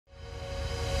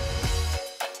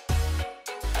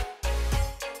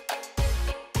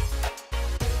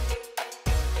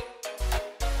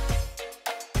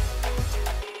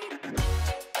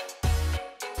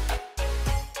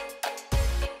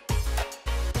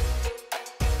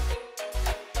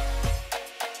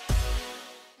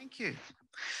you.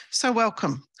 So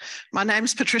welcome. My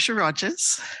name's Patricia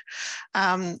Rogers,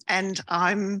 and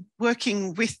I'm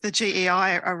working with the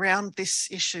GEI around this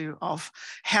issue of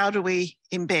how do we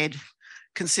embed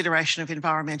consideration of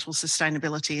environmental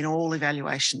sustainability in all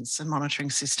evaluations and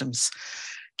monitoring systems,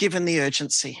 given the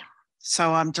urgency.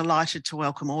 So I'm delighted to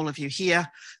welcome all of you here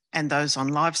and those on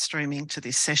live streaming to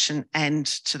this session and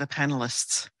to the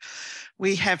panelists.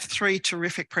 We have three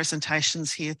terrific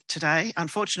presentations here today.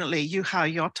 Unfortunately,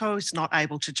 Juha Jotto is not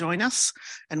able to join us,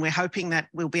 and we're hoping that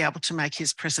we'll be able to make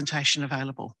his presentation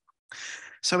available.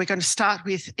 So we're going to start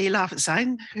with Elaf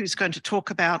Zain, who's going to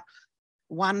talk about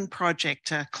one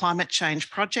project, a climate change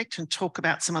project, and talk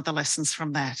about some of the lessons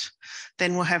from that.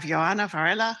 Then we'll have Joanna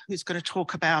Varela, who's going to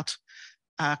talk about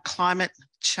a climate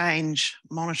change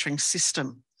monitoring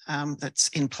system that's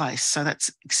in place. So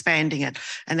that's expanding it.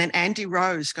 And then Andy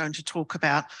Rowe is going to talk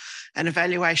about an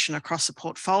evaluation across a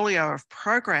portfolio of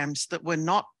programs that were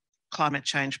not climate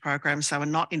change programs, they were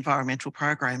not environmental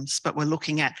programs, but we're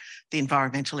looking at the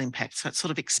environmental impact. So it's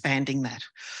sort of expanding that.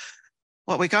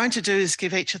 What we're going to do is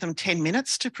give each of them 10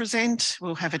 minutes to present.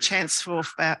 We'll have a chance for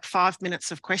about 5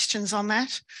 minutes of questions on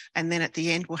that. And then at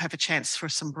the end, we'll have a chance for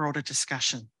some broader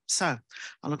discussion. So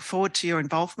I look forward to your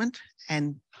involvement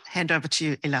and hand over to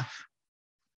you, Elaf.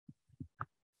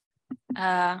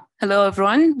 Hello,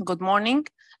 everyone. Good morning.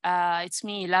 It's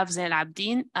me, Elaf Zain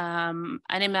Abdin. I'm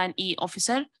an NEC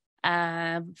officer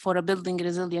for a building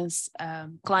resilience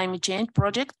climate change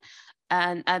project.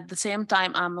 And at the same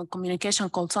time, I'm a communication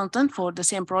consultant for the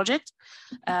same project.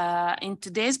 In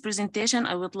today's presentation,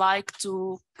 I would like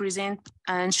to present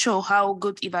and show how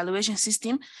good evaluation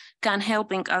system can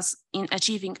helping us in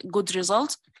achieving good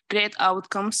results, great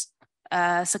outcomes,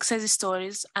 success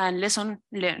stories, and lesson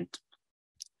learned.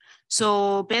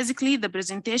 So basically, the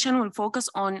presentation will focus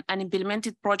on an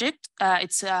implemented project.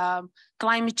 It's a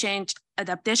climate change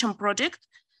adaptation project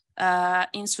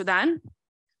in Sudan.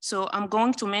 So I'm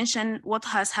going to mention what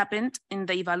has happened in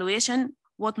the evaluation,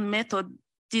 what method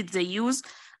did they use,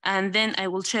 and then I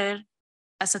will share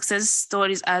a success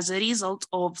stories as a result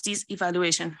of this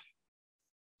evaluation.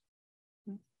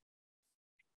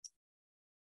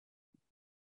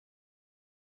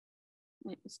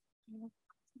 Yes.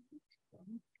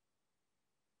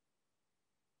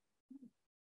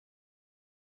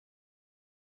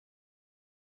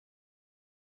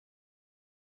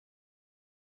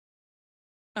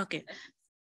 Okay.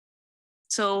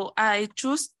 So I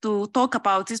choose to talk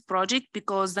about this project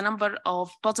because the number of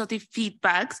positive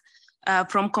feedbacks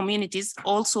from communities,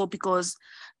 also because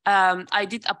I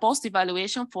did a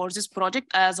post-evaluation for this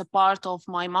project as a part of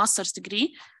my master's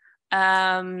degree.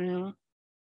 As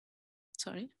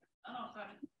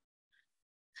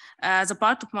a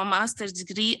part of my master's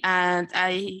degree, and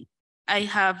I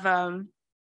have a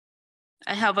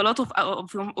lot of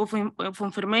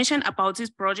information about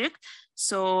this project.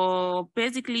 So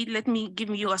basically, let me give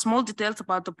you a small details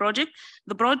about the project.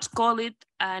 The project called it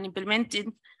an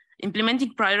implementing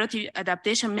priority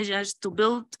adaptation measures to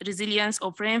build resilience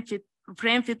of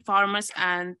rain-fit farmers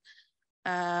and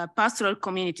pastoral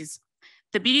communities.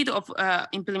 The period of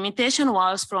implementation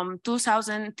was from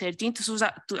 2013 to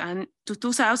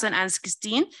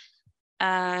 2016,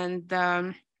 and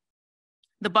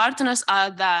the partners are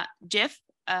the GEF,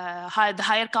 the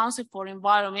Higher Council for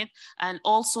Environment, and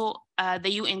also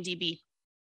the UNDP.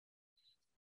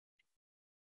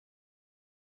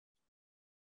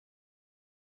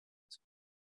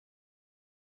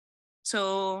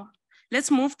 So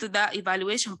let's move to the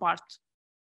evaluation part.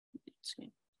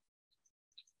 Sorry,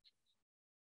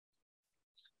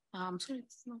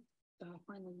 it's not the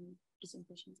final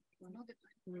presentation.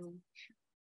 No.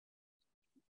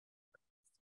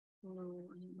 No,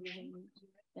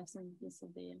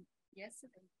 yesterday.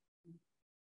 Yesterday.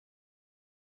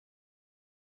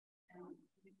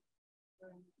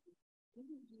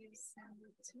 You send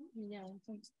it to? Yeah, I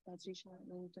think Patricia.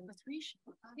 Patricia.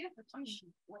 Yeah, Patricia.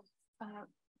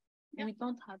 We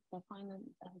don't have the final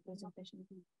presentation.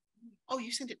 Oh,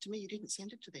 you sent it to me. You didn't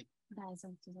send it to them. I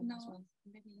sent it to them as well.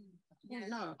 Yeah,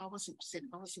 no, I wasn't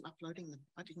uploading them.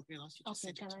 I didn't realize you just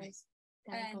sent it to me.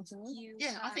 Can I continue?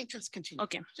 Yeah, I think just continue.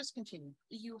 Okay. Just continue.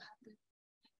 You have the.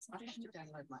 I have to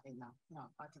download my email. No,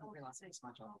 I didn't realize it was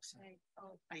my job. So.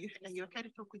 Are you okay to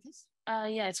talk with this?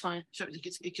 Yeah, it's fine. Sure,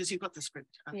 because you've got the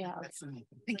script. Okay, yeah. That's the main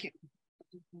thing. Thank you.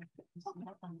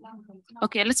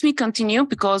 Okay, let me continue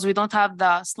because we don't have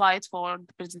the slides for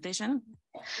the presentation.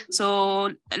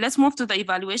 So let's move to the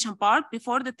evaluation part.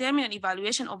 Before determining an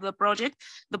evaluation of the project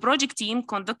team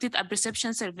conducted a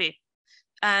perception survey.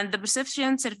 And the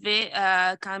perception survey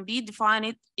can be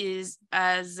defined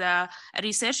as a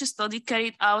research study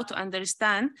carried out to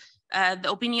understand the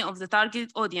opinion of the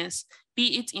target audience,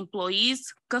 be it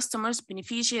employees, customers,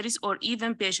 beneficiaries, or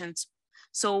even patients.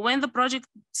 So when the project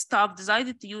staff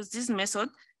decided to use this method,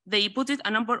 they put it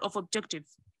a number of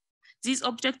objectives. These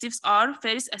objectives are: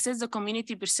 first, assess the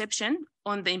community perception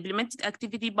on the implemented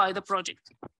activity by the project.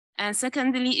 And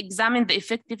secondly, examine the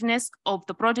effectiveness of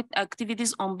the project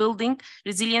activities on building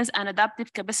resilience and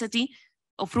adaptive capacity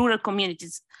of rural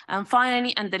communities. And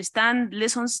finally, understand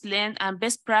lessons learned and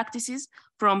best practices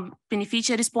from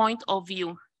beneficiaries' point of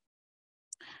view.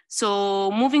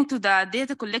 So moving to the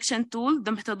data collection tool,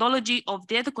 the methodology of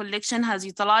data collection has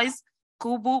utilized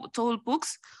Kubo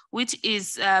toolbooks, which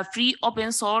is free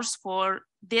open source for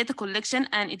data collection,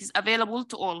 and it is available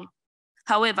to all.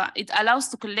 However, it allows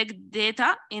to collect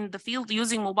data in the field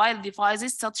using mobile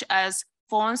devices such as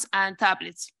phones and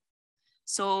tablets.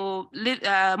 So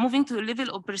moving to the level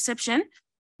of perception,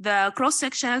 the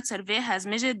cross-sectional survey has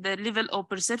measured the level of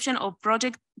perception of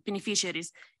project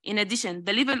beneficiaries. In addition,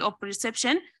 the level of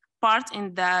perception part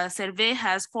in the survey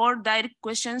has 4 direct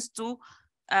questions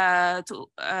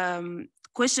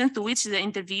questions to which the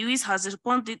interviewees has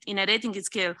responded in a rating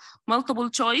scale, multiple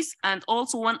choice, and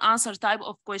also one answer type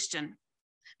of question.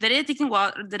 The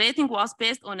rating was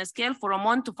based on a scale from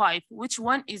 1 to 5, which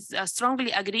 1 is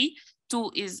strongly agree,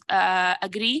 2 is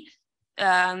agree,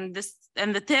 and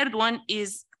the third one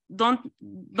is don't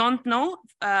know.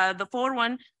 The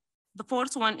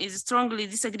fourth one is strongly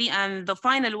disagree, and the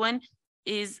final one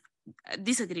is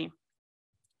disagree.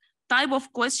 Type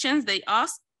of questions they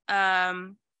ask: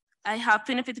 I have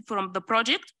benefited from the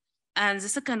project, and the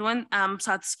second one, I'm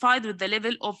satisfied with the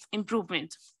level of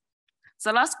improvement.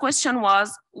 The last question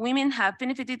was: women have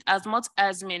benefited as much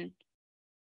as men.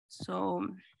 So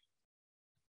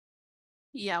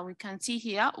yeah, we can see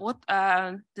here what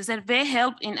the survey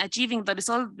helped in achieving the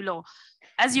result below.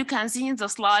 As you can see in the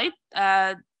slide,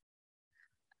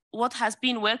 what has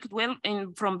been worked well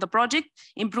from the project: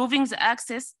 improving the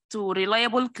access to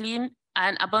reliable, clean,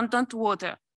 and abundant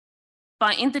water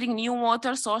by entering new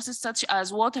water sources such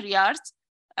as water yards,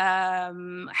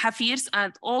 hafirs,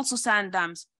 and also sand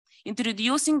dams,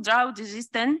 introducing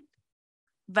drought-resistant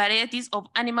varieties of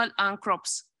animal and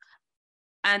crops.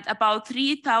 And about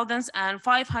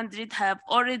 3,500 have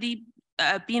already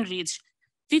been reached.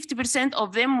 50%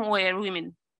 of them were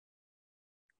women.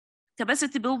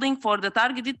 Capacity building for the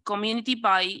targeted community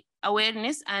by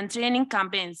awareness and training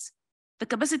campaigns. The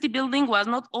capacity building was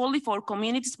not only for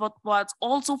communities, but was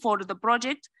also for the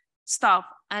project staff.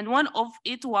 And one of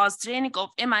it was training of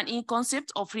M&E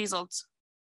concept of results.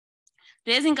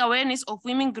 Raising awareness of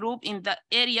women group in the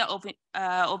area of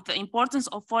the importance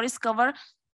of forest cover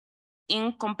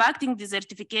in compacting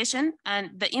desertification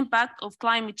and the impact of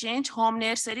climate change, home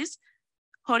nurseries,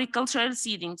 horticultural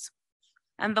seedings.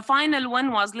 And the final one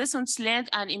was lessons learned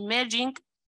and emerging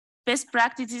best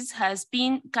practices has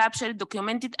been captured,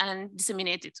 documented, and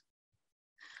disseminated.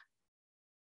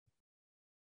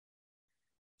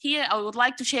 Here, I would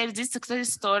like to share these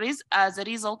success stories as a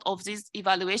result of this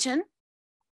evaluation.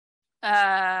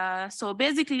 So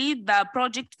basically, the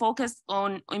project focused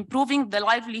on improving the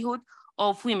livelihood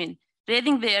of women,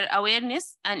 raising their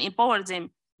awareness and empower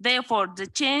them. Therefore, the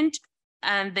change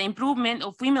and the improvement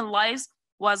of women's lives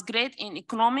was great in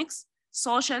economics,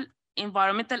 social,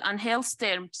 environmental, and health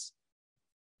terms.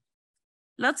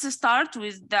 Let's start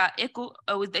with the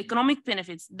economic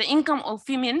benefits. The income of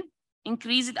women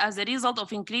increased as a result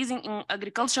of increasing in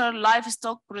agricultural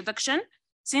livestock production.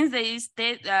 Since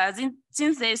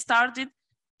they started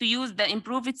to use the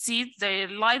improved seeds, their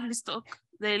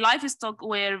livestock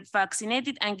were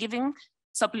vaccinated and given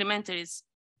supplements.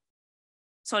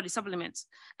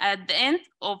 At the end,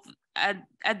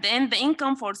 the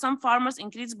income for some farmers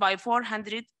increased by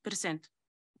 400%.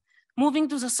 Moving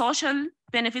to the social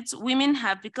benefits, women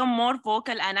have become more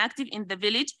vocal and active in the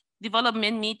village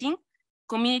development meeting,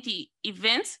 community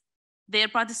events. Their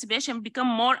participation became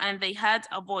more and they had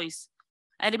a voice.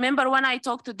 I remember when I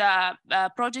talked to the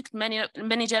project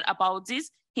manager about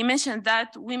this, he mentioned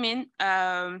that women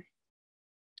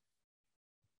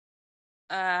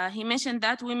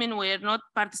were not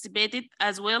participated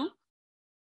as well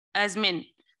as men.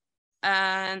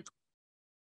 And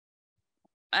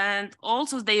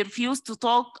also they refused to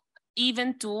talk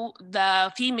even to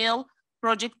the female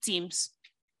project teams.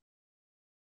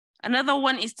 Another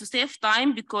one is to save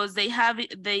time because they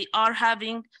are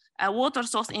having a water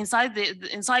source inside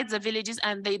the villages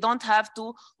and they don't have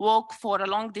to walk for a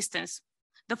long distance.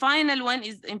 The final one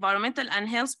is environmental and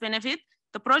health benefit.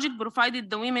 The project provided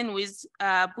the women with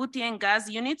butane gas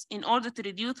units in order to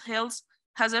reduce health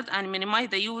hazard and minimize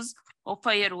the use of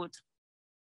firewood.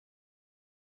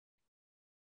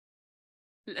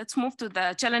 Let's move to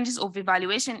the challenges of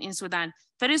evaluation in Sudan.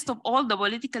 First of all, the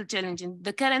political challenges,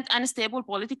 the current unstable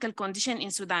political condition in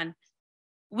Sudan,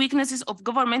 weaknesses of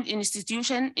government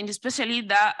institutions, and especially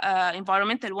the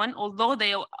environmental one. Although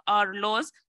there are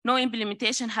laws, no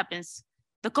implementation happens.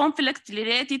 The conflict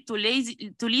related to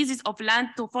leases of land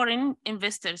to foreign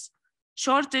investors,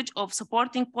 shortage of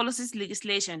supporting policies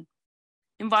legislation.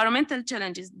 Environmental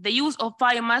challenges, the use of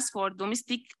biomass for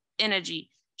domestic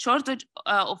energy, shortage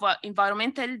of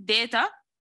environmental data,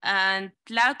 and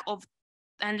lack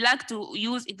to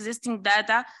use existing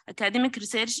data, academic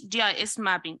research, GIS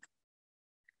mapping.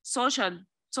 Social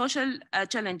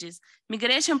challenges,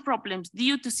 migration problems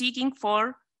due to seeking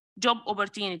for job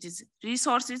opportunities,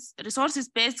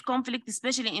 resources-based conflict,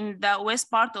 especially in the west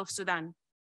part of Sudan.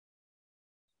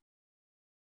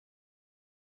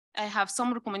 I have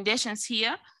some recommendations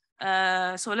here.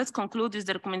 So let's conclude with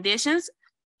the recommendations.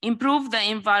 Improve the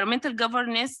environmental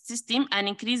governance system and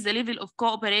increase the level of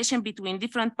cooperation between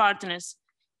different partners.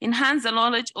 Enhance the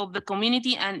knowledge of the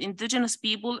community and indigenous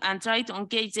people and try to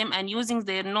engage them and using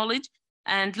their knowledge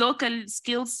and local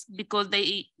skills because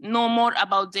they know more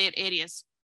about their areas.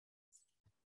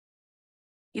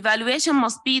 Evaluation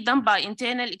must be done by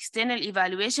internal, external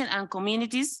evaluation and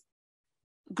communities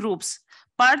groups.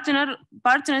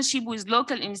 Partnership with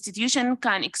local institutions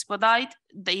can expedite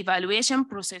the evaluation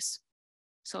process.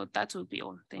 So that will be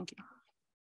all. Thank you.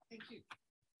 Thank you.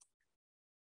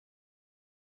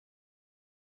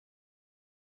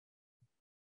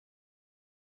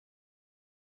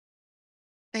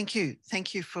 Thank you.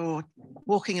 Thank you for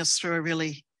walking us through a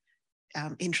really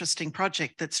interesting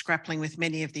project that's grappling with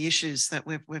many of the issues that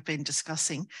we've been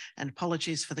discussing, and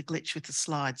apologies for the glitch with the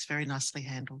slides, very nicely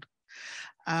handled.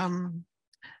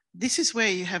 This is where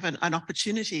you have an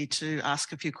opportunity to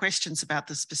ask a few questions about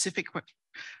the specific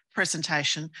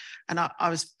presentation. And I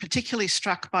was particularly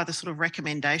struck by the sort of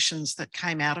recommendations that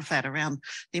came out of that around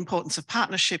the importance of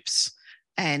partnerships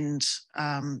and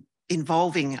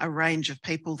involving a range of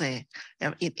people there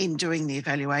in doing the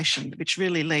evaluation, which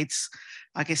really leads,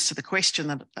 I guess, to the question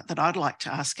that I'd like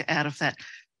to ask out of that.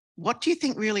 What do you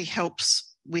think really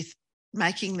helps with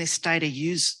making this data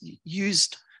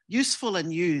useful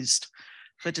and used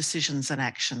for decisions and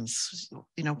actions?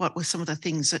 You know, what were some of the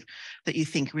things that you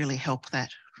think really help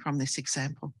that from this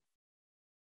example?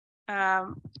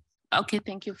 Okay,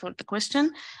 thank you for the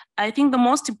question. I think the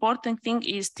most important thing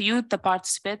is to use the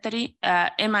participatory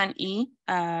M&E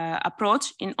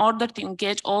approach in order to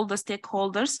engage all the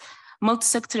stakeholders,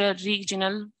 multi-sectoral,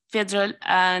 regional, federal,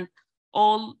 and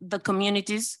all the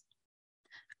communities,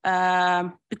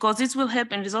 because this will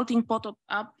help in resulting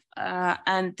bottom-up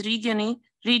and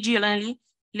regionally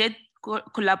led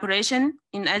collaboration.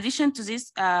 In addition to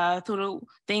this, through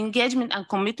the engagement and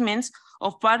commitments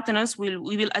of partners, we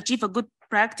will achieve a good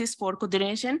practice for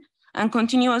coordination and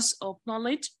continuous of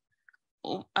knowledge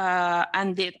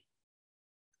and data.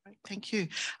 Thank you.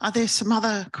 Are there some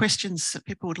other questions that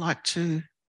people would like to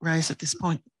raise at this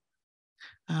point?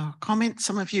 Comments?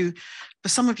 For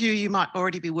some of you, you might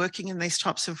already be working in these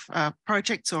types of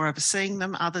projects or overseeing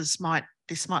them. Others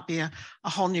this might be a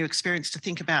whole new experience to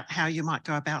think about how you might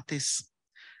go about this,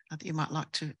 that you might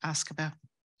like to ask about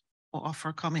or offer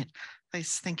a comment.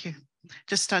 Please, thank you.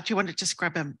 Just do you want to just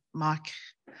grab a mic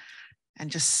and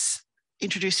just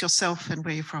introduce yourself and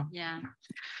where you're from? Yeah,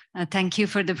 thank you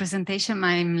for the presentation.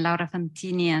 I'm Laura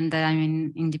Fantini and I'm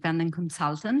an independent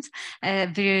consultant. A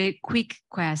very quick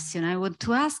question. I want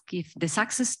to ask if the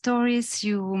success stories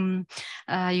you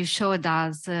showed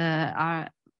us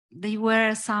they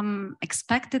were some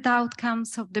expected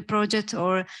outcomes of the project,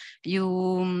 or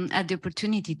you had the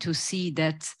opportunity to see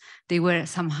that they were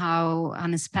somehow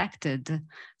unexpected?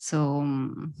 So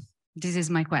this is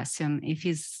my question. If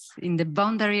it's in the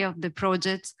boundary of the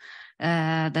project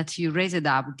that you raised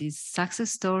up this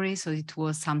success story, so it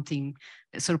was something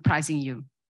surprising you.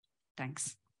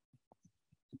 Thanks.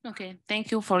 Okay,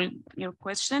 thank you for your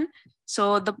question.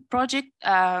 So the project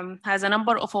has a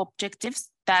number of objectives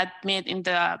that made in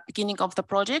the beginning of the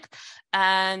project,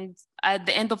 and at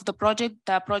the end of the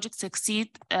project succeed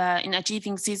in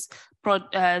achieving these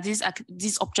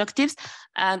objectives,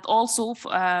 and also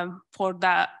for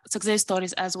the success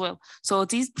stories as well. So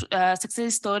these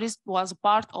success stories was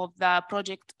part of the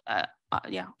project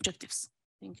objectives.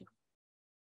 Thank you.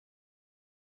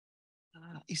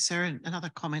 Is there another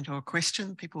comment or a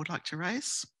question people would like to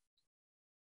raise?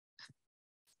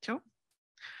 Sure.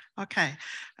 Okay,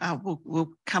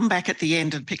 we'll come back at the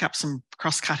end and pick up some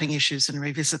cross-cutting issues and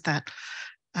revisit that.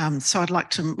 So I'd like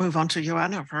to move on to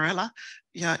Joanna Varela.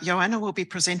 Joanna will be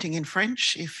presenting in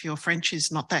French. If your French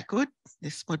is not that good,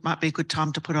 this might be a good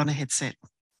time to put on a headset,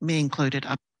 me included.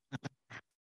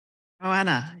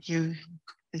 Roanna,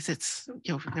 it's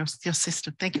your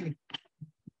sister. Thank you.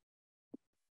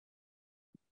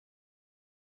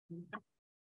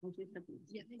 On peut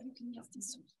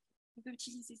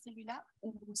utiliser celui-là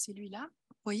ou celui-là,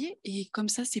 vous voyez, et comme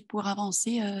ça, c'est pour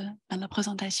avancer dans la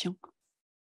présentation.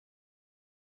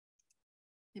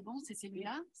 C'est bon, c'est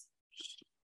celui-là.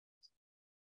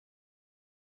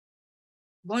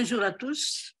 Bonjour à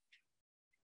tous.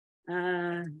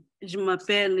 Je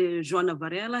m'appelle Joanna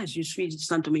Varela, je suis du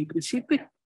Santo Tomé et Principe.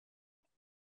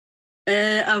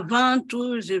 Avant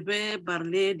tout, je vais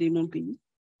parler de mon pays,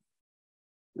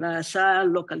 sa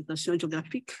localisation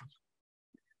géographique.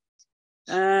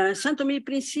 Santo Tomé et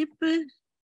Principe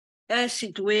est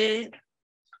situé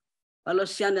à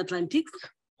l'océan Atlantique.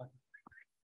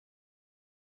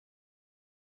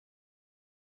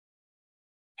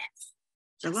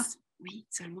 Ça va? Oui,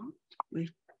 seulement. Oui.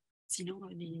 Sinon,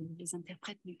 les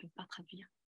interprètes ne peuvent pas traduire.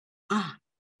 Ah,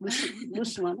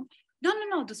 doucement.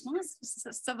 Non, doucement,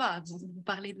 ça va, vous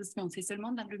parlez doucement, c'est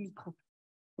seulement dans le micro.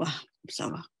 Ouais, ça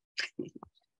va.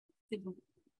 C'est bon.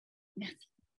 Merci.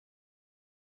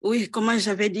 Oui, comme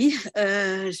j'avais dit,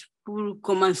 pour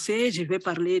commencer, je vais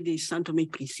parler de Santo Tomé et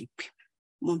Principe,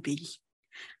 mon pays.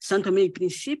 Santo Tomé et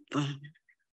Principe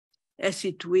est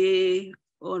situé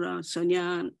au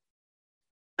océan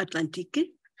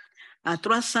Atlantique, à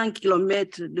 300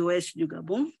 km d'ouest du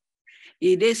Gabon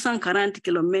et 240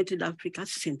 km d'Afrique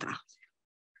centrale.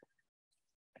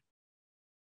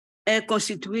 Est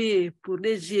constituée pour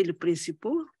des îles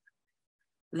principaux,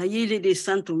 la île de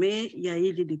Santo Tomé, il y a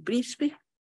l'île de Principe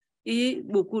et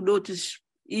beaucoup d'autres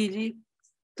îles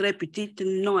très petites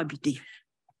non habitées.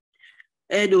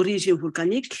 Est d'origine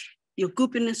volcanique et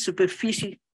occupe une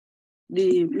superficie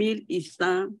de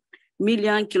 1100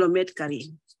 millions de kilomètres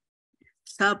carrés.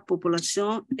 Sa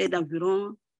population est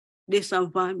d'environ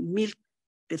 220 000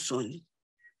 personnes.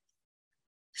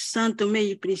 Santo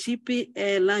Tomé et Principe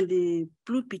est l'un des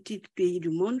plus petits pays du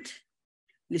monde,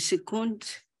 le second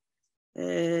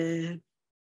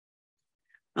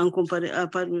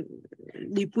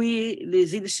depuis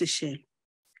les îles Seychelles.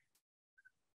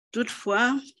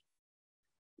 Toutefois,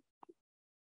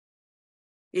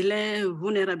 il est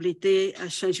vulnérabilité à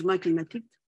changement climatique.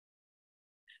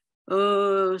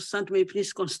 Santo Tomé et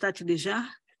Principe constate déjà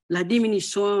la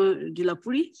diminution de la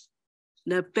pluie,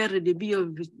 la perte de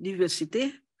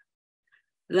biodiversité,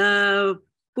 la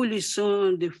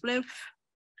pollution des fleuves,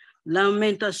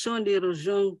 l'augmentation des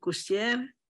régions côtières,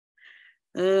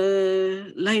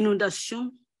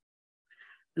 l'inondation,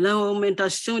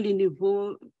 l'augmentation du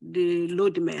niveau de l'eau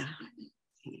de mer.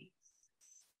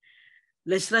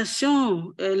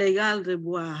 L'extraction légale de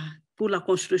bois pour la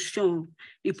construction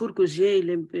et pour causer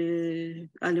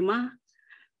l'aliments,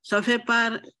 ça fait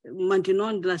part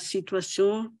maintenant de la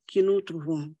situation que nous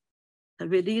trouvons. Ça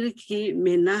veut dire qu'il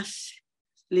menace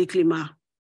le climat.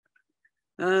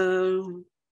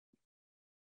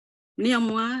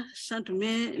 Néanmoins, Santo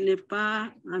Tomé n'est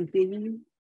pas un pays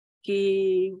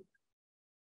qui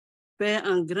fait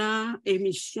une grande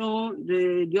émission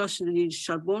de dioxyde de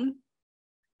charbon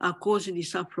à cause de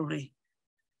sa forêt.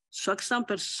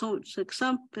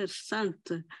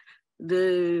 60%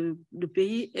 du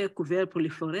pays est couvert par les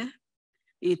forêts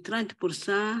et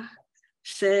 30%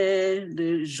 c'est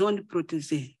des zones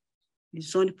protégées.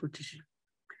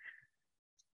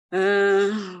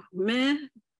 Mais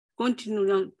compte tenu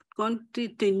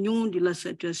de la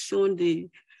situation de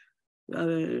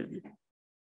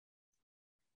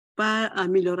pas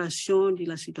amélioration de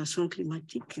la situation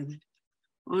climatique,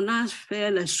 on a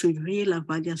fait le suivi, la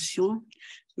variation,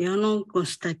 et on a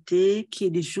constaté que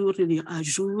de jour à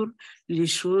jour, les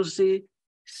choses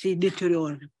se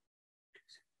détériorent.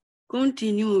 Compte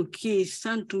tenu que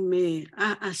Santo Tomé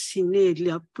a signé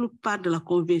la plupart de la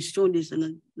Convention des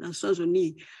Nations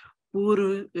Unies pour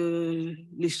le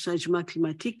changement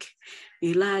climatique,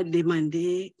 il a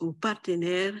demandé aux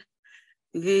partenaires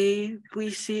qu'ils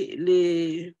puissent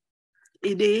les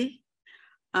aider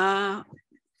à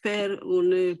faire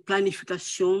une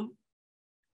planification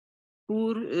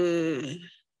pour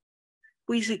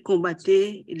combattre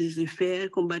les effets,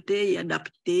 combattre et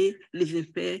adapter les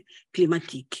effets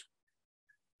climatiques.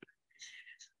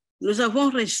 Nous avons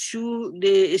reçu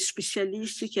des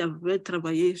spécialistes qui avaient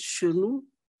travaillé sur nous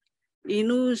et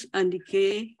nous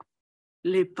indiquaient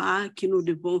les pas que nous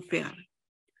devons faire.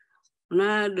 On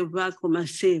va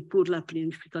commencer pour la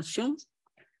planification,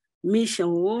 mise en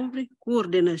œuvre,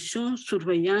 coordination,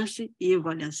 surveillance et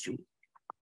évaluation.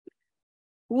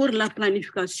 Pour la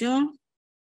planification,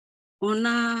 on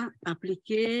a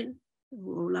appliqué,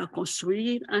 on a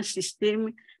construit un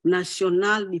système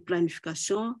national de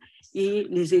planification et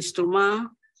les instruments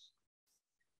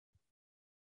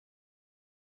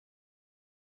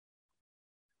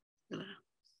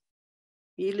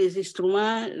et les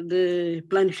instruments de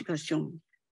planification,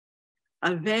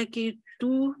 avec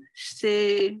tous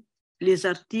les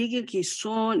articles qui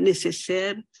sont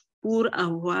nécessaires pour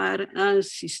avoir un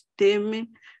système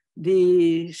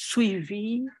de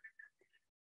suivi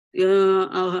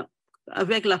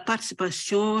avec la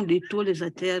participation de tous les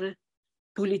acteurs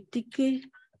politiques,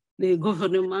 des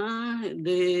gouvernements,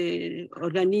 des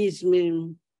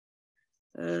organismes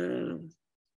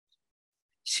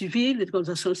civils, des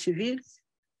organisations civiles.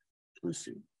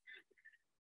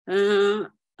 On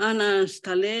a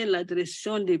installé la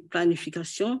direction de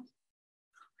planification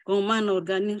comme un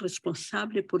organisme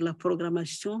responsable pour la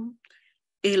programmation,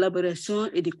 élaboration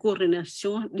et de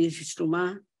coordination des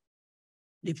instruments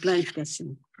de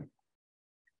planification.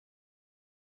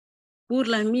 Pour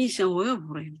la mise en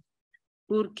œuvre,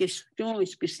 pour questions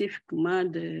spécifiquement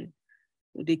de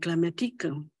climatique,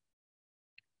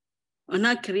 on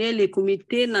a créé le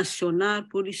Comité national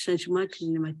pour le changement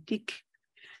climatique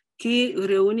qui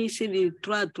réunissent les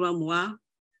 3 mois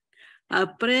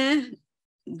après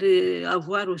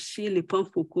avoir aussi les points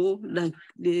focaux dans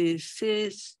ces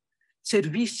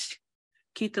services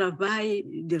qui travaillent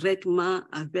directement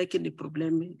avec les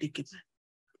problèmes de climat.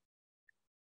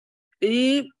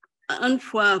 Et une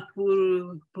fois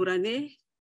pour année,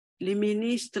 les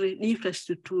ministres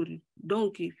d'infrastructure,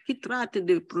 donc qui traitent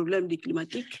des problèmes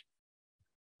climatiques,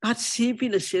 participent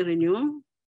à ces réunions.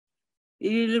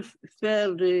 Ils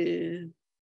font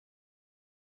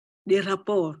des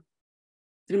rapports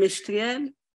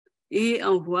trimestriels et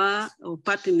envoient aux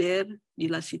partenaires de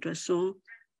la situation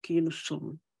que nous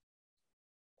sommes.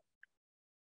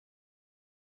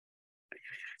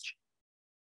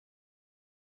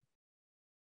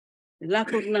 La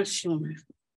coordination.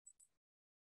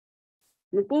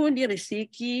 Nous pouvons dire ici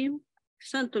que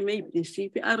São Tomé et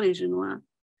Príncipe a rejoint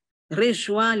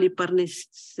le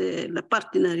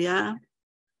partenariat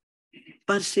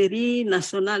par série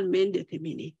nationalement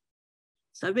déterminé.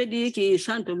 Ça veut dire que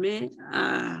São Tomé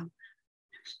a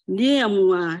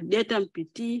néanmoins d'être un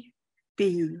petit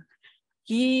pays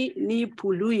qui n'y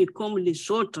pollue comme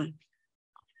les autres.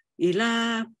 Il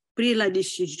a pris la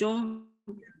décision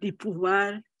de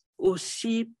pouvoir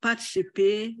aussi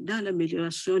participer dans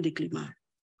l'amélioration du climat.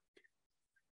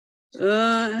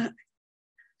 La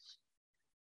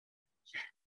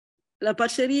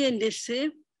parcerie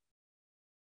NDC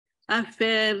a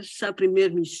fait sa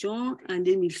première mission en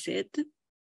 2007.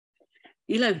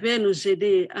 Il avait nous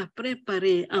aidé à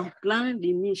préparer un plan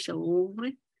de mise en œuvre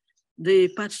des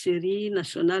parceries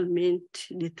nationalement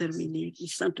déterminées qui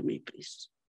São Tomé et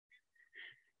Príncipe.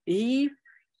 Et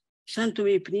São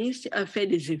Tomé et Príncipe a fait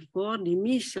des efforts de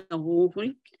mise en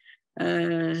œuvre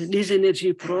des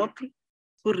énergies propres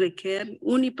pour lesquelles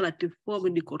une plateforme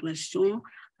de coordination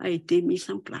a été mise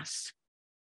en place.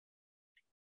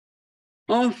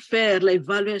 On fait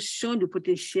l'évaluation du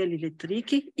potentiel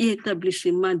électrique et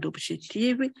établissement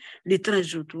d'objectifs, de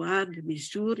trajectoires, de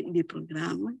mesures et de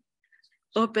programmes,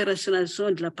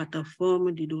 opérationnalisation de la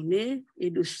plateforme de données et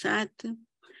du SAT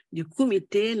du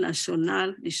Comité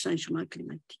national du changement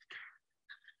climatique.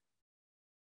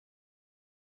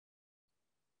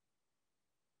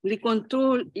 Le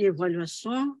contrôle et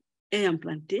évaluation est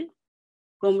implanté,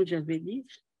 comme j'avais dit,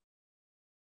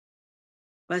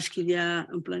 parce qu'il y a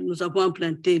nous avons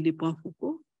implanté des points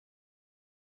focaux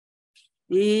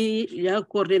et il y a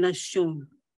coordination,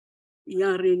 il y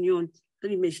a une réunion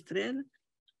trimestrielle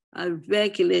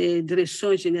avec les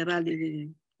directions générales de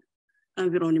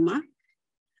l'environnement,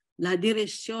 la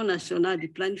direction nationale de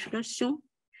planification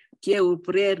qui est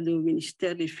auprès du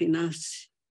ministère des Finances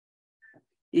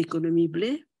et Économie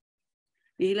bleue,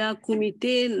 et le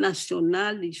Comité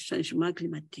national du changement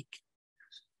climatique.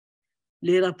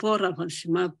 Les rapports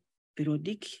avancement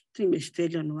périodiques,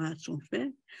 trimestriels, annuels sont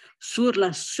faits sur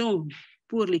l'action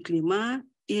pour le climat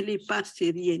et les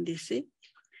parceries NDC,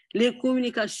 les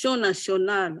communications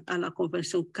nationales à la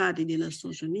Convention cadre des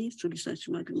Nations Unies sur le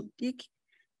changement climatique,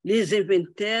 les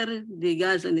inventaires des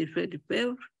gaz à effet de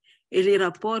serre et les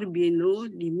rapports biennaux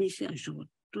de mise à jour.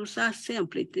 Tout ça, c'est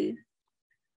implanté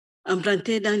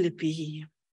dans le pays.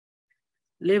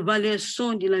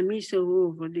 L'évaluation de la mise en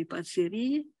œuvre des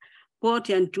parceries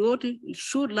porte entre autres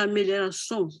sur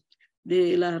l'amélioration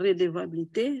de la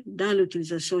redevabilité dans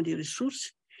l'utilisation des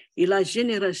ressources et la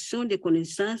génération de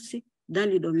connaissances dans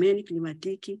le domaine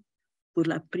climatique pour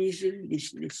la prise de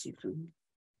décision.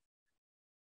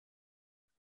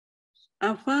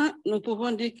 Enfin, nous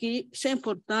pouvons dire que c'est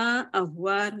important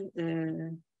d'avoir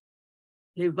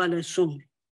l'évaluation,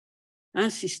 un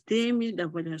système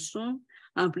d'évaluation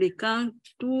impliquant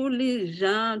tous les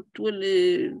gens, tous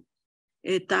les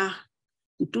États,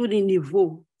 tous les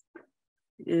niveaux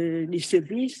des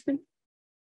services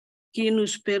qui nous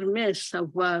permet de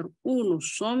savoir où nous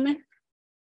sommes,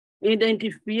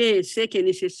 identifier ce qui est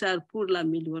nécessaire pour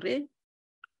l'améliorer,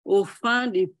 au fin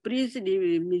de prise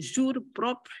de mesures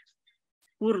propres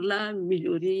pour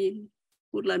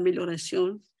l'amélioration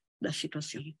de la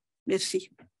situation.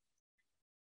 Merci.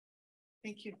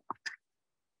 Thank you.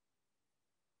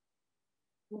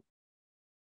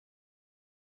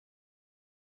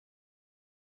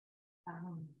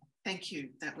 Thank you.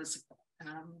 That was,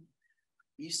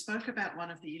 you spoke about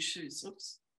one of the issues.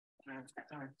 Oops.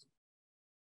 Sorry.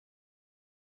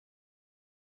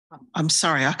 I'm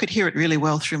sorry, I could hear it really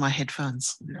well through my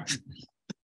headphones.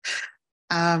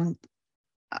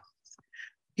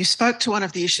 You spoke to one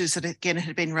of the issues that again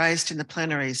had been raised in the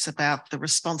plenaries about the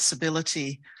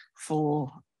responsibility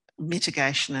for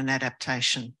mitigation and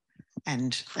adaptation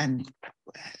and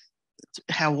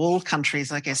how all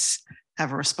countries, I guess,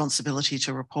 have a responsibility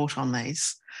to report on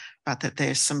these, but that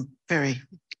there's some very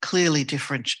clearly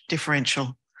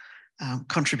differential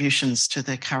contributions to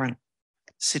the current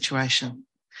situation.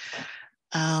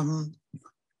 I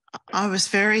was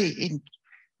very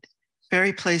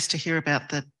pleased to hear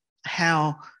about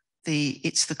how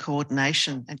it's the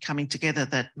coordination and coming together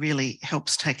that really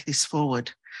helps take this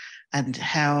forward, and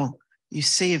how you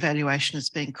see evaluation as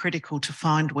being critical to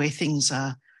find where things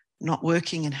are not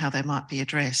working and how they might be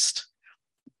addressed.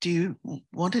 Do you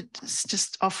want to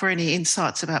just offer any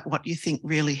insights about what you think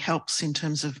really helps in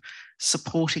terms of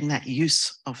supporting that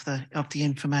use of the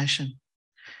information?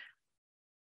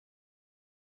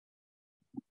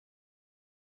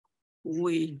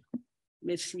 Oui,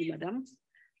 merci madame.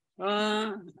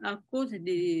 À cause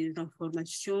des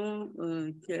informations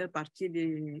qui est partie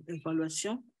de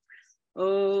l'évaluation,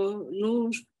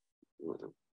 nous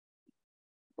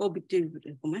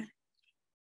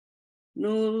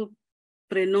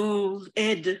prenons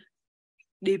aide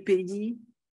des pays,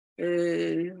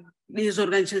 des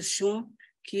organisations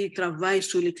qui travaillent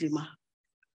sur le climat.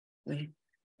 Oui.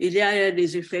 Il y a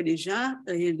des effets déjà,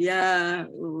 il y a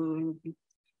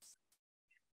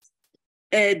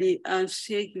aide en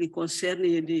ce qui concerne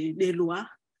des lois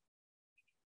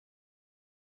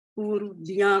pour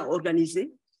bien organiser.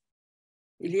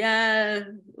 Il y a,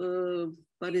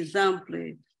 par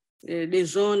exemple, des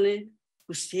zones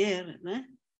côtières, hein,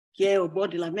 qui est au bord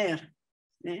de la mer.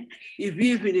 Hein. Ils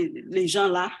vivent les gens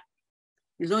là.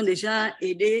 Ils ont déjà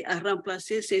aidé à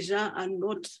remplacer ces gens à une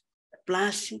autre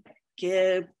place qui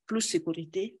est plus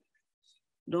sécurité.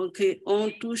 Donc, on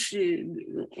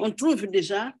trouve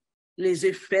déjà les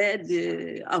effets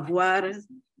d'avoir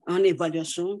une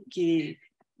évaluation qui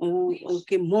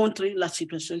montre la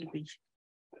situation du pays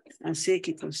en ce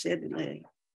qui concerne le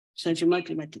changement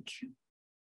climatique.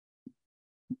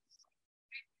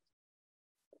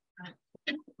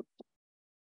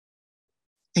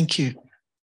 Thank you.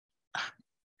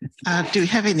 Do we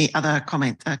have any other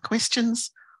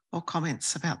questions or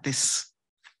comments about this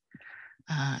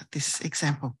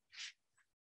example?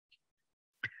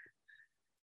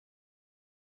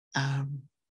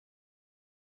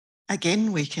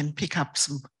 Again, we can pick up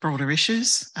some broader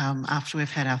issues after we've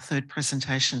had our third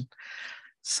presentation.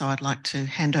 So I'd like to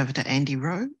hand over to Andy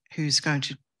Rowe, who's going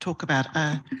to talk about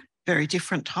a very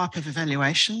different type of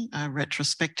evaluation, a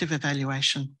retrospective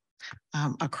evaluation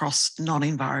across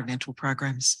non-environmental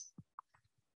programs.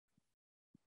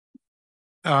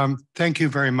 Thank you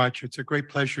very much. It's a great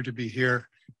pleasure to be here.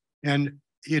 And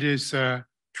it is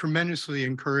tremendously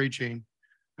encouraging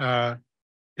that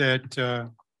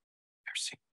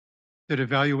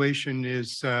evaluation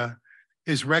is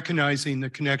recognizing the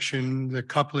connection, the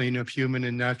coupling of human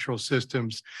and natural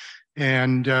systems,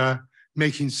 and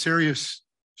making serious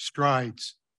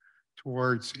strides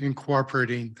towards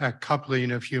incorporating that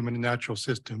coupling of human and natural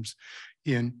systems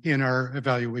in our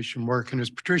evaluation work. And as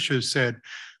Patricia has said,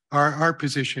 our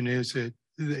position is that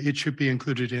it should be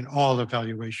included in all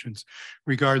evaluations,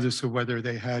 regardless of whether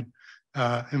they had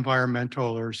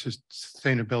environmental or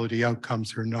sustainability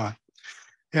outcomes or not.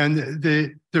 And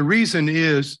the reason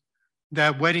is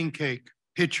that wedding cake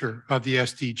picture of the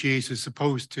SDGs as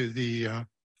opposed to the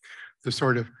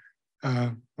sort of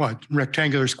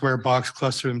rectangular square box,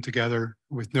 cluster them together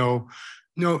with no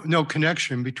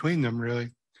connection between them really.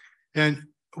 And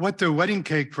what the wedding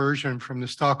cake version from the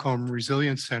Stockholm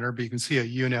Resilience Center, but you can see at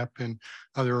UNEP and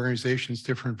other organizations,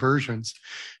 different versions,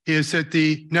 is that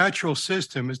the natural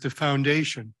system is the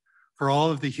foundation for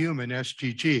all of the human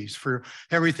SDGs. For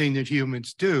everything that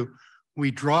humans do,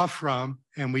 we draw from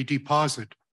and we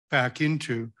deposit back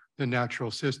into the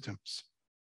natural systems.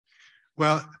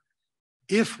 Well,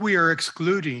 if we are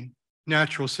excluding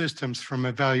natural systems from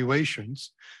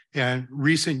evaluations, and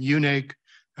recent UNEC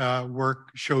work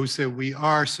shows that we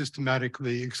are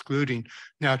systematically excluding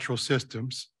natural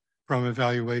systems from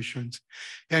evaluations.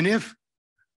 And if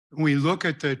we look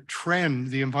at the trend,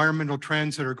 the environmental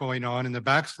trends that are going on and the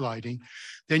backsliding,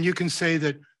 then you can say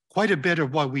that quite a bit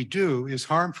of what we do is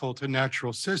harmful to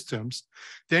natural systems.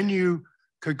 Then you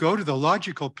could go to the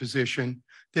logical position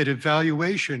that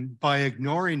evaluation, by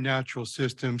ignoring natural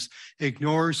systems,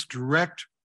 ignores direct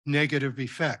negative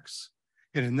effects.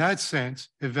 And in that sense,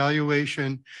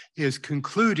 evaluation is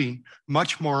concluding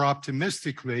much more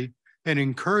optimistically and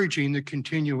encouraging the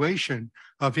continuation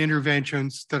of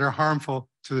interventions that are harmful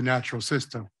to the natural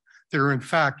system. They're in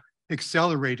fact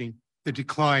accelerating the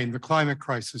decline, the climate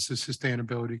crisis, the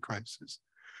sustainability crisis.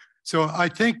 So I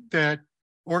think that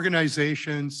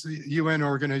organizations, UN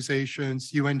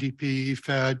organizations, UNDP,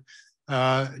 FED,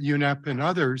 UNEP, and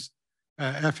others,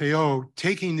 FAO,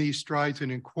 taking these strides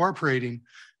and incorporating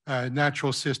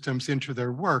natural systems into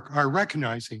their work are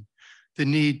recognizing the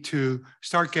need to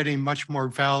start getting much more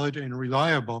valid and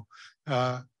reliable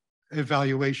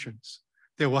evaluations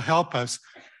that will help us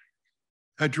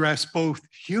address both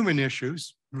human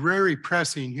issues, very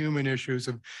pressing human issues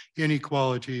of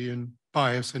inequality and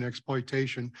bias and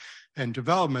exploitation and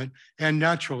development, and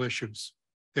natural issues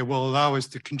that will allow us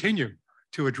to continue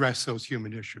to address those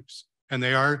human issues. And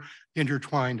they are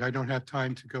intertwined. I don't have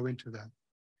time to go into that.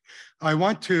 I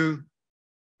want to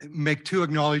make two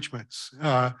acknowledgements.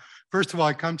 First of all,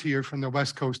 I come to you from the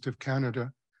west coast of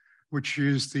Canada, which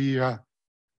is the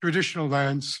traditional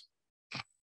lands.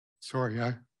 Sorry,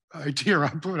 I tear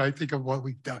up when I think of what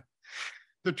we've done.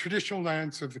 The traditional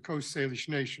lands of the Coast Salish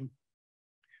Nation,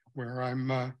 where I'm,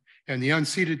 and the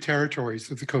unceded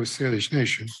territories of the Coast Salish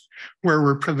Nation, where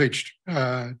we're privileged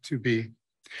to be.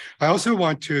 I also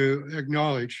want to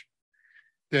acknowledge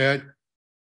that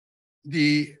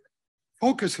the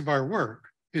focus of our work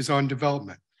is on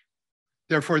development.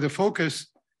 Therefore, the focus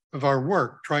of our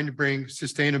work, trying to bring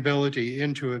sustainability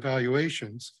into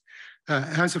evaluations,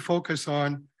 has a focus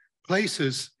on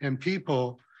places and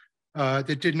people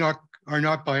that are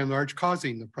not by and large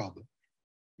causing the problem.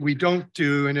 We don't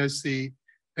do, and as the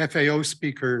FAO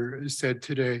speaker said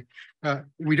today,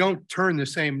 we don't turn the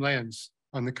same lens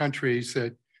on the countries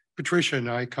that Patricia and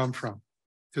I come from,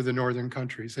 to the northern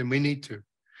countries, and we need to.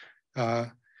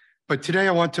 But today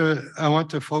I want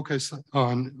to focus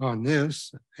on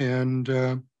this and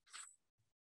go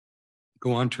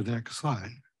on to the next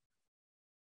slide.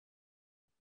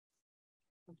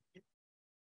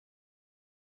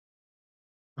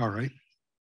 All right.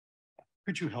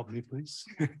 Could you help me, please?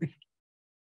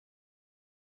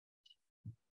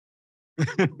 You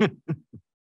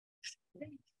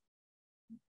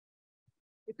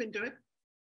can do it.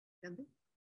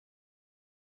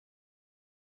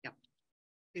 Yep.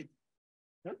 Good.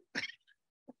 Yep.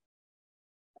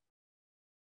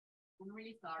 I'm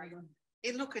really sorry.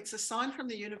 Look, it's a sign from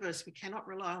the universe. We cannot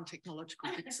rely on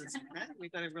technological fixes. Right?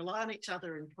 We've got to rely on each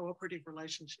other in cooperative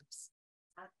relationships.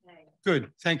 Okay.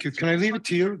 Good. Thank you. Can I leave it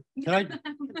to you? Can I?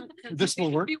 This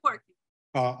will work.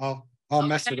 I'll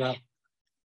mess it up.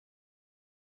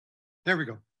 There we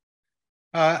go.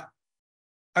 I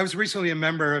was recently a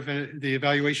member of the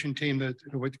evaluation team that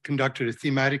conducted a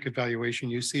thematic evaluation.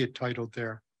 You see it titled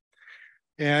there.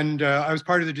 And I was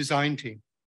part of the design team.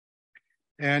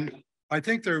 And I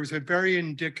think there was a very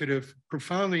indicative,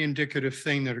 profoundly indicative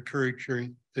thing that occurred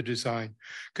during the design,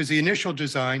 because the initial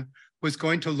design was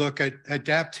going to look at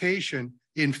adaptation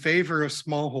in favor of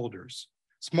smallholders,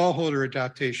 smallholder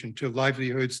adaptation to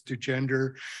livelihoods, to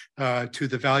gender, to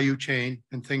the value chain,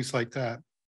 and things like that.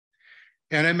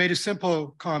 And I made a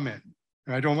simple comment.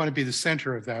 I don't want to be the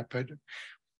center of that, but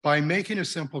by making a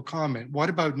simple comment, what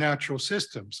about natural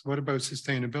systems? What about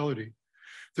sustainability?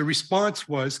 The response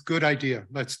was, good idea,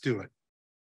 let's do it.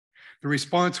 The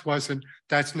response wasn't,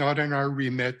 that's not in our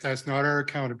remit, that's not our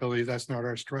accountability, that's not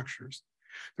our structures.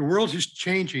 The world is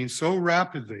changing so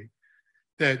rapidly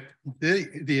that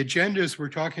the agendas we're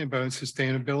talking about in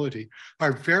sustainability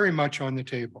are very much on the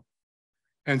table.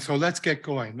 And so let's get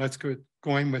going. Let's get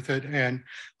going with it. And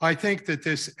I think that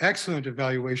this excellent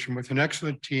evaluation with an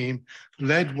excellent team,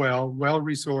 led well,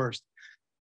 well-resourced,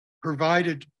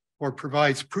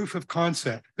 provides proof of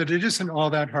concept that it isn't all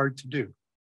that hard to do,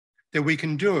 that we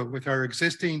can do it with our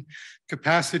existing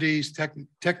capacities,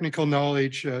 technical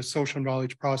knowledge, social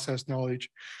knowledge, process knowledge,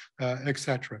 et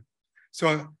cetera.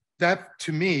 So that,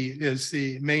 to me, is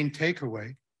the main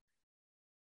takeaway.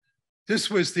 This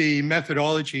was the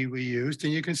methodology we used,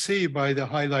 and you can see by the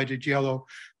highlighted yellow,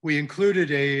 we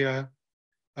included a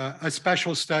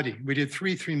special study. We did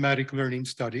 3 thematic learning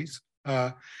studies,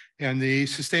 and the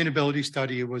sustainability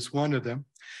study was one of them.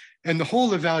 And the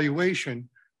whole evaluation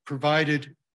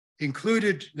provided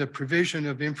included the provision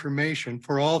of information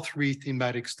for all 3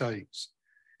 thematic studies,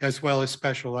 as well as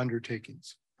special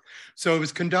undertakings. So it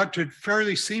was conducted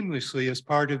fairly seamlessly as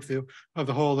part of the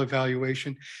whole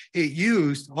evaluation. It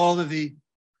used all of the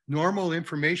normal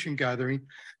information gathering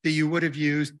that you would have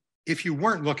used if you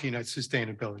weren't looking at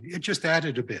sustainability. It just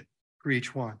added a bit for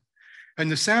each one. And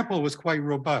the sample was quite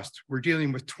robust. We're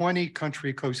dealing with 20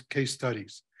 country case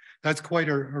studies. That's quite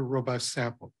a robust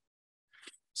sample.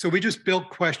 So we just built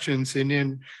questions and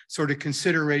in sort of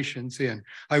considerations in.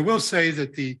 I will say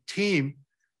that the team,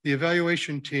 the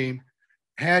evaluation team,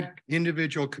 had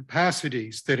individual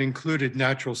capacities that included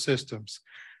natural systems,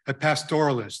 a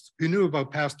pastoralist who knew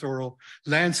about pastoral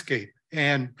landscape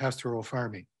and pastoral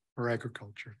farming or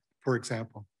agriculture, for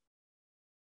example.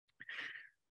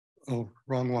 Oh,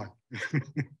 wrong one.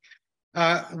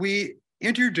 We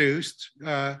introduced,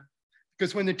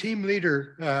 because when the team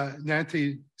leader,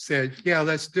 Nancy, said, yeah,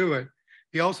 let's do it,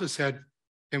 he also said,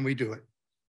 can we do it?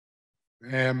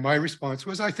 And my response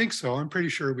was, I think so. I'm pretty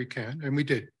sure we can. And we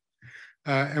did.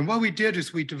 And what we did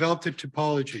is we developed a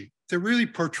typology that really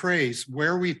portrays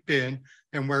where we've been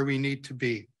and where we need to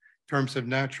be in terms of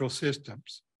natural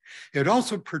systems. It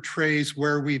also portrays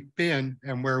where we've been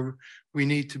and where we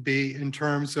need to be in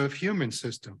terms of human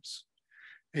systems,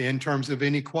 in terms of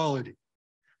inequality.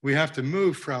 We have to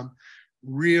move from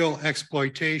real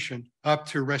exploitation up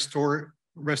to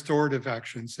restorative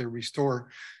actions that restore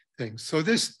things. So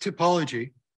this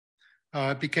typology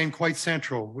became quite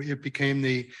central. It became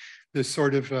the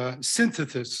sort of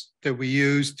synthesis that we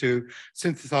used to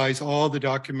synthesize all the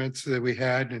documents that we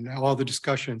had and all the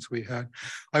discussions we had.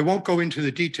 I won't go into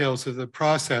the details of the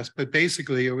process, but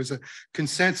basically it was a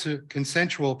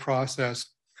consensual process,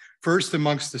 first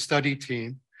amongst the study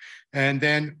team, and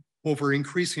then over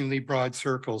increasingly broad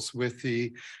circles with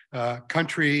the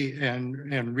country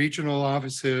and regional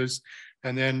offices,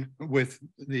 and then with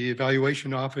the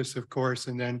evaluation office, of course,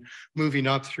 and then moving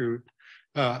up through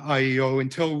IEO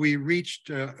until we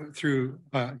reached through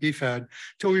EFAD,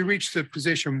 until we reached a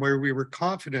position where we were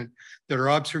confident that our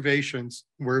observations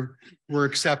were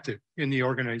accepted in the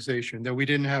organization, that we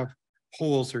didn't have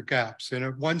holes or gaps. And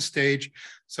at one stage,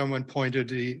 someone pointed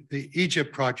the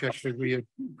Egypt project that we had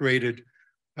graded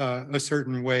a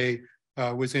certain way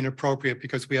was inappropriate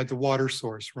because we had the water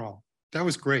source wrong. That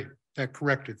was great. That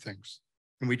corrected things,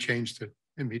 and we changed it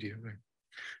immediately.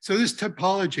 So this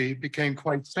typology became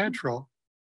quite central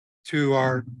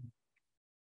to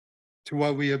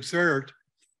what we observed.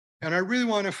 And I really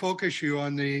want to focus you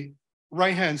on the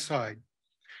right-hand side,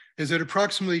 is that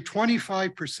approximately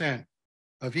 25%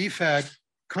 of EFAD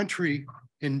country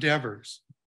endeavors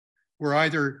were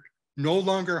either no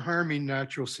longer harming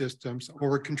natural systems or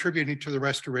were contributing to the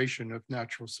restoration of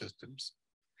natural systems.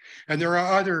 And there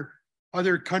are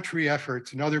other country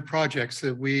efforts and other projects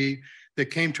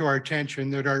that came to our attention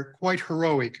that are quite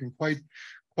heroic and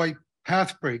quite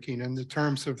path-breaking in the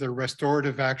terms of their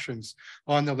restorative actions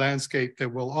on the landscape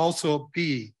that will also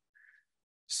be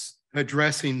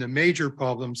addressing the major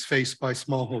problems faced by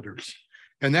smallholders.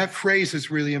 And that phrase is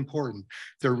really important.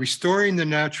 They're restoring the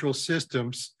natural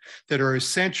systems that are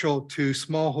essential to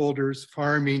smallholders,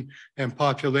 farming, and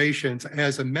populations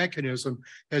as a mechanism,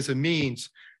 as a means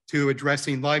to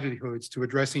addressing livelihoods, to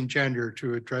addressing gender,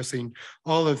 to addressing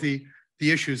all of the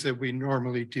issues that we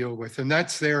normally deal with. And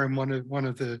that's there in one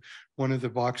of the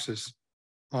boxes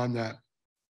on that.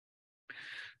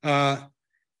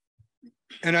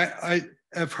 And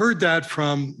I've heard that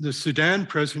from the Sudan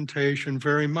presentation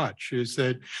very much, is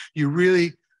that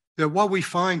that what we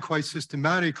find quite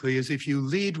systematically is if you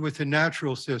lead with the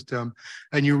natural system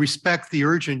and you respect the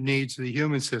urgent needs of the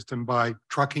human system by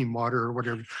trucking water or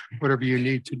whatever you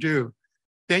need to do,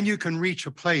 then you can reach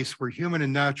a place where human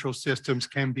and natural systems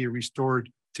can be restored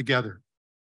together.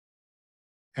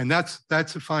 And that's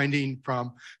a finding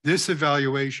from this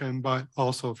evaluation, but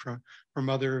also from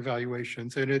other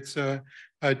evaluations. And it's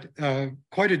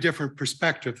quite a different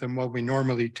perspective than what we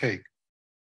normally take.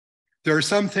 There are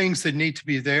some things that need to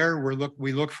be there.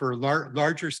 We look for a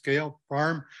larger scale.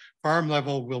 Farm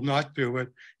level will not do it.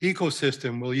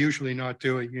 Ecosystem will usually not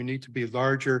do it. You need to be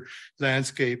larger,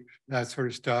 landscape, that sort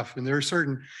of stuff. And there are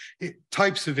certain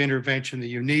types of intervention that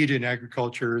you need in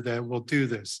agriculture that will do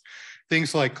this.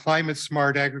 Things like climate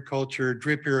smart agriculture,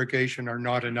 drip irrigation are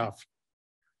not enough.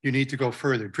 You need to go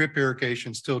further. Drip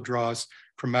irrigation still draws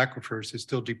from aquifers. It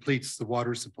still depletes the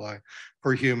water supply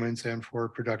for humans and for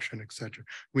production, et cetera.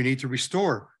 We need to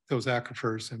restore those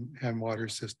aquifers and water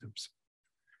systems.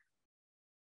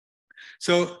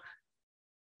 So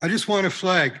I just want to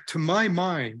flag, to my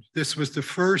mind, this was the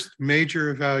first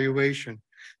major evaluation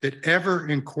that ever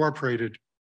incorporated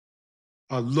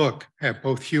look at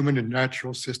both human and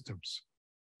natural systems.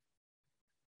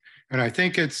 And I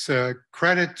think it's a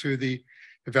credit to the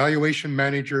evaluation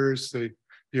managers, the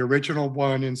original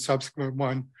one and subsequent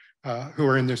one who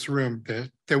are in this room,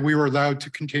 that we were allowed to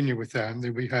continue with that, and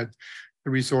that we had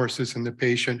the resources and the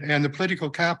patient and the political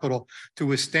capital to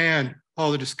withstand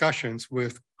all the discussions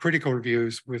with critical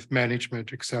reviews, with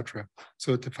management, et cetera,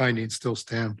 so that the findings still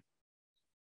stand.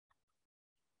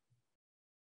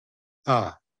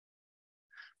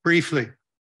 Briefly,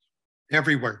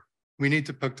 everywhere. We need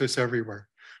to put this everywhere.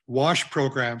 WASH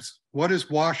programs. What is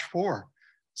WASH for?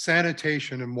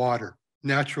 Sanitation and water,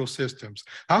 natural systems.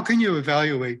 How can you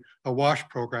evaluate a WASH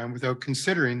program without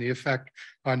considering the effect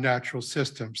on natural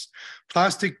systems?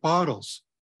 Plastic bottles.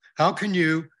 How can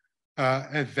you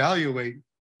evaluate,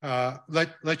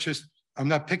 let's just, I'm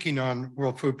not picking on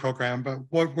World Food Program, but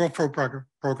World Food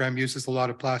Program uses a lot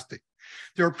of plastic.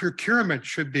 Their procurement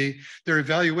should be, their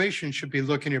evaluation should be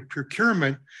looking at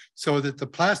procurement so that the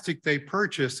plastic they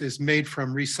purchase is made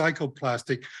from recycled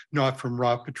plastic, not from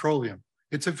raw petroleum.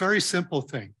 It's a very simple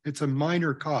thing. It's a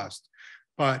minor cost,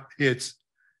 but it's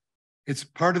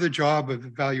part of the job of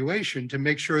evaluation to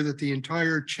make sure that the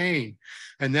entire chain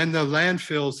and then the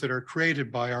landfills that are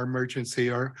created by our emergency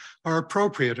are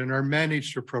appropriate and are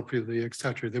managed appropriately, et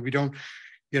cetera, that we don't,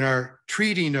 in our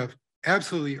treating of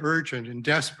absolutely urgent and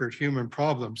desperate human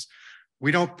problems,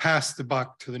 we don't pass the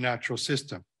buck to the natural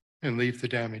system and leave the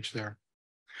damage there.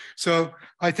 So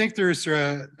I think there's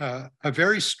a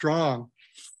very strong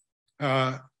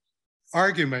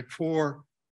argument for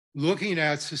looking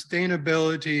at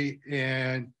sustainability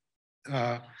and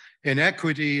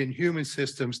equity in human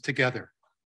systems together,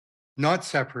 not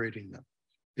separating them.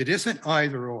 It isn't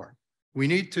either or. We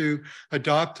need to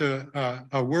adopt a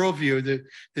worldview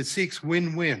that seeks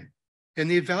win-win. And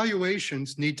the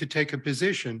evaluations need to take a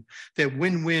position that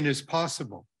win-win is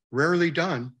possible. Rarely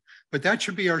done, but that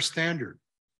should be our standard.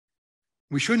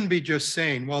 We shouldn't be just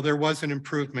saying, well, there was an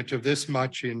improvement of this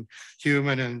much in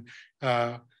human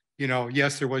and,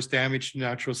 yes, there was damage to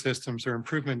natural systems or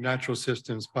improvement in natural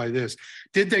systems by this.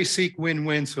 Did they seek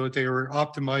win-win so that they were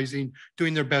optimizing,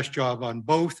 doing their best job on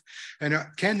both? And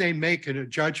can they make a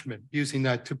judgment using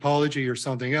that topology or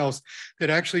something else that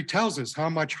actually tells us how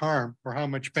much harm or how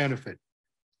much benefit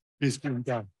is being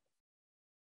done?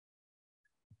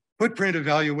 Footprint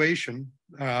evaluation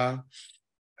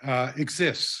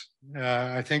exists.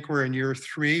 I think we're in year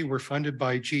 3. We're funded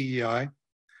by GEI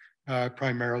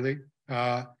primarily.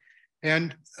 If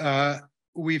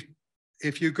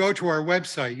you go to our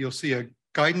website, you'll see a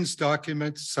guidance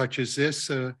document such as this,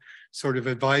 sort of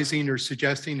advising or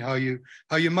suggesting how you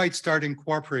might start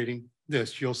incorporating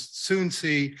this. You'll soon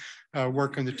see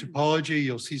work on the topology.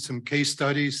 You'll see some case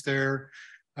studies there.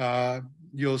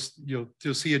 You'll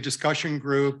see a discussion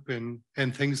group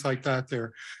and things like that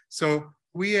there. So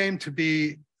we aim to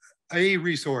be a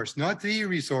resource, not the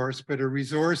resource, but a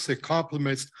resource that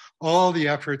complements all the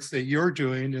efforts that you're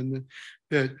doing and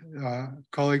that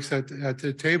colleagues at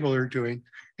the table are doing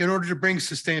in order to bring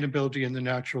sustainability in the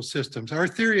natural systems. Our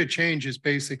theory of change is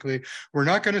basically, we're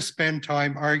not going to spend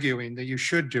time arguing that you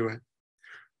should do it.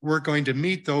 We're going to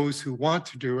meet those who want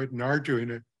to do it and are doing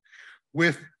it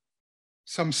with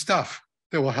some stuff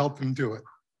that will help them do it,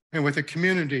 and with a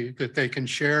community that they can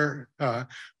share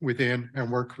within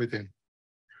and work within.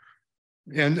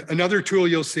 And another tool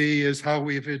you'll see is how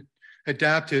we've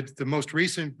adapted the most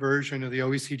recent version of the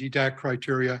OECD DAC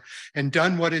criteria and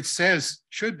done what it says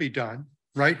should be done,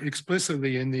 right,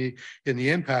 explicitly in the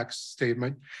impact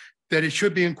statement, that it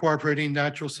should be incorporating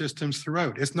natural systems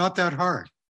throughout. It's not that hard.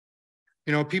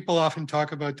 You know, people often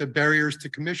talk about the barriers to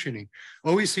commissioning.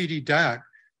 OECD DAC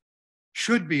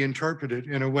should be interpreted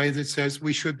in a way that says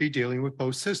we should be dealing with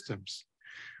both systems.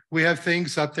 We have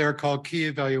things up there called key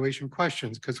evaluation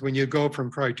questions, because when you go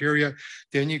from criteria,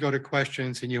 then you go to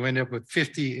questions and you end up with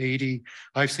 50, 80,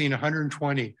 I've seen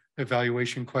 120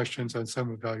 evaluation questions on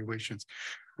some evaluations.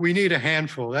 We need a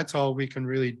handful. That's all we can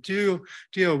really deal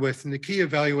with. And the key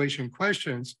evaluation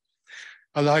questions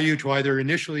allow you to either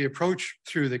initially approach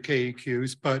through the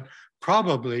KEQs, but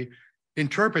probably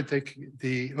interpret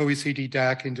the OECD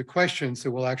DAC into questions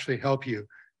that will actually help you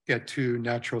get to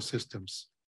natural systems.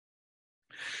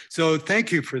 So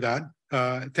thank you for that.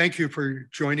 Thank you for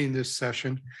joining this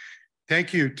session.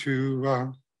 Thank you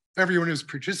to everyone who's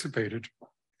participated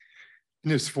in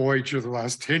this voyage of the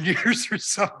last 10 years or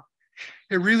so.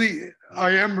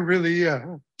 I am really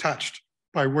touched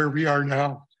by where we are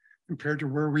now compared to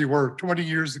where we were 20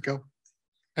 years ago.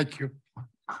 Thank you.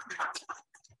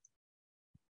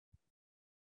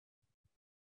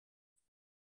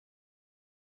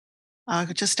 I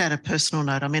could just add a personal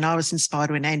note. I mean, I was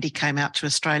inspired when Andy came out to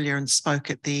Australia and spoke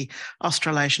at the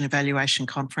Australasian Evaluation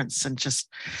Conference, and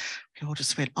we all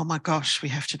just went, oh my gosh, we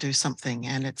have to do something.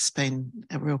 And it's been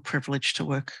a real privilege to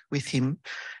work with him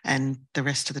and the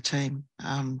rest of the team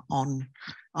on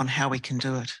how we can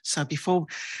do it. So before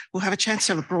we'll have a chance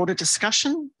to have a broader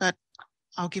discussion, but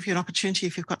I'll give you an opportunity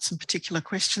if you've got some particular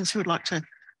questions who would like to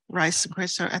raise some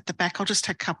questions at the back. I'll just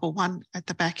take a couple. One at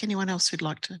the back. Anyone else who'd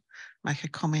like to make a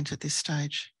comment at this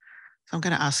stage? So I'm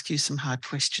going to ask you some hard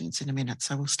questions in a minute.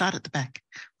 So we'll start at the back,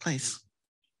 please.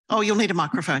 Oh, you'll need a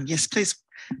microphone. Yes, please.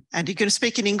 And you're going to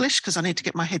speak in English because I need to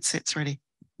get my headsets ready.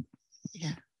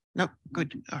 Yeah. Nope.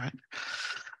 Good. All right.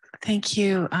 Thank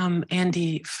you,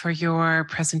 Andy, for your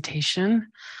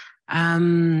presentation.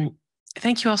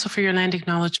 Thank you also for your land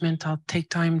acknowledgement. I'll take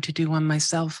time to do one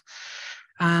myself.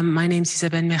 My name is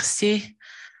Isabelle Mercier,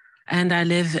 and I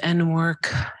live and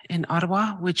work in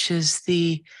Ottawa, which is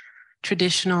the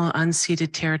traditional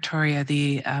unceded territory of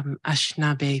the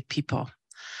Anishinaabe people.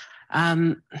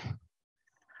 I'm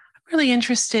really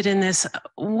interested in this.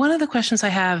 One of the questions I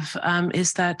have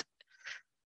is that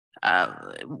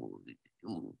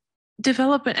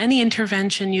any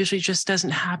intervention usually just doesn't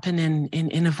happen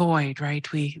in a void,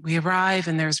 right? We arrive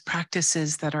and there's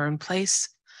practices that are in place,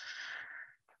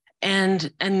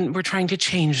 and we're trying to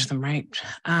change them, right?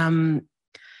 And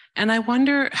I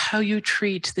wonder how you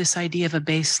treat this idea of a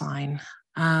baseline.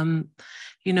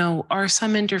 You know, are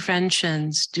some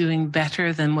interventions doing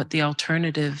better than what the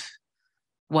alternative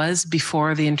was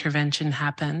before the intervention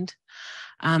happened?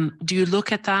 Do you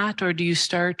look at that, or do you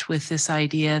start with this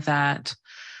idea that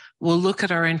we'll look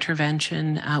at our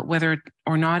intervention, whether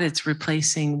or not it's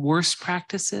replacing worse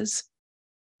practices,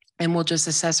 and we'll just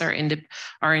assess our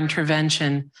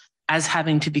intervention as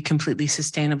having to be completely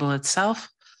sustainable itself?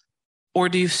 Or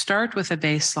do you start with a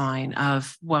baseline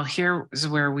of, well, here's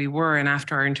where we were, and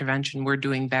after our intervention, we're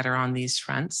doing better on these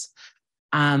fronts?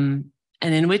 And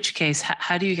in which case,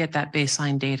 how do you get that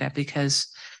baseline data?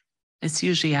 Because it's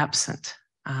usually absent.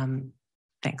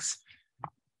 Thanks.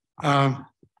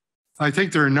 I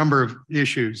think there are a number of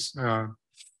issues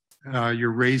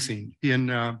you're raising. In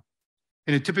a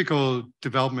typical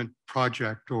development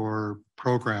project or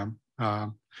program,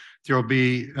 there will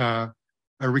be a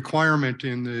requirement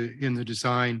in the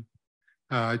design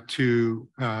to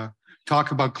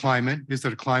talk about climate. Is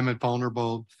it a climate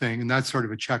vulnerable thing? And that's sort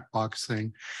of a checkbox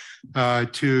thing.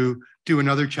 To do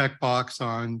another checkbox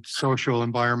on social,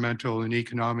 environmental, and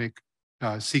economic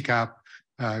CCAP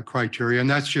criteria, and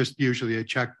that's just usually a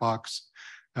checkbox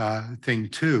thing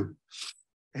too.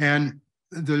 And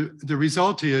the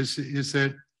result is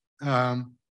that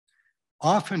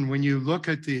often when you look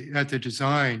at the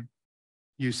design,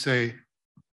 you say,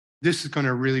 this is going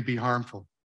to really be harmful.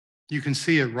 You can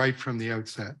see it right from the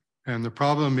outset. And the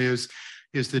problem is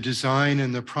the design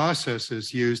and the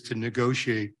processes used to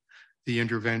negotiate the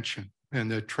intervention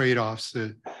and the trade-offs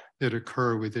that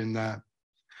occur within that.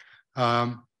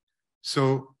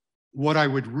 So what I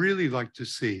would really like to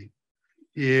see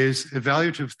is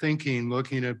evaluative thinking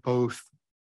looking at both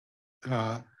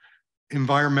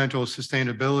environmental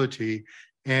sustainability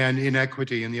and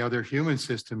inequity and the other human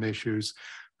system issues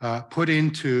put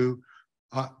into,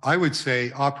 I would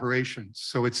say, operations.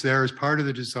 So it's there as part of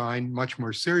the design much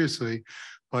more seriously,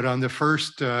 but on the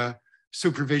first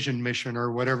supervision mission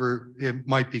or whatever it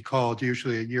might be called,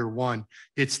 usually at year one,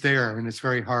 it's there and it's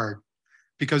very hard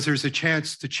because there's a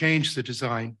chance to change the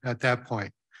design at that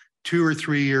point. 2 or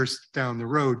 3 years down the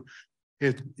road,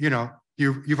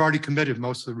 you've already committed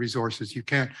most of the resources. You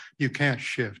can't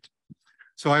shift.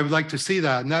 So I would like to see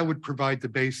that, and that would provide the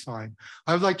baseline.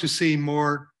 I would like to see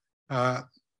more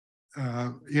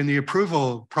in the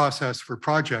approval process for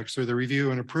projects or the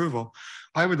review and approval.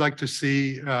 I would like to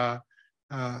see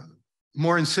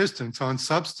more insistence on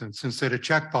substance instead of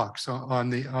checkbox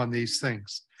on these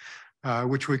things,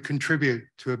 which would contribute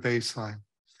to a baseline.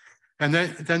 And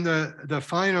then the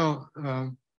final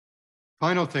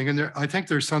thing, and I think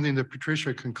there's something that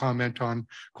Patricia can comment on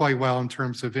quite well in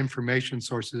terms of information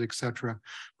sources, et cetera,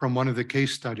 from one of the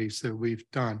case studies that we've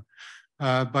done.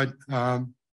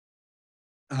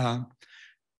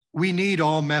 We need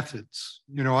all methods.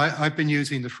 You know, I've been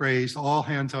using the phrase all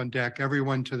hands on deck,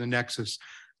 everyone to the nexus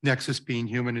being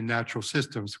human and natural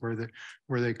systems where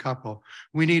they couple.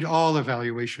 We need all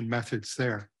evaluation methods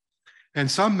there. And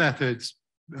some methods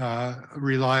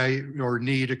rely or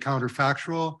need a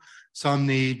counterfactual. Some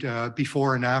need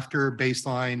before and after,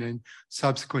 baseline and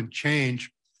subsequent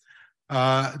change.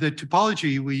 The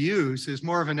topology we use is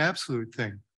more of an absolute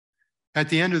thing. At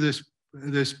the end of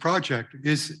this project,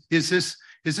 is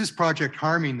this project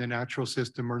harming the natural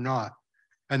system or not?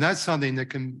 And that's something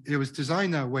that it was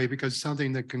designed that way because it's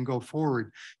something that can go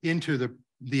forward into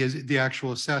the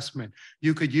actual assessment.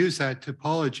 You could use that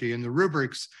typology and the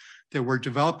rubrics that we're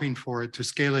developing for it to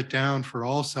scale it down for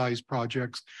all size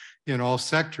projects in all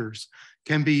sectors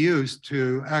can be used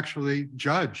to actually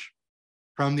judge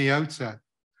from the outset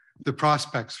the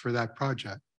prospects for that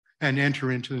project and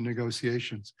enter into the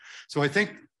negotiations. So I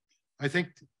think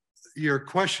your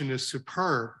question is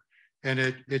superb, and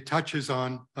it touches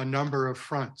on a number of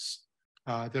fronts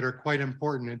that are quite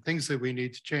important and things that we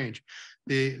need to change.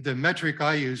 The metric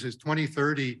I use is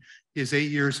 2030 is 8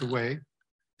 years away.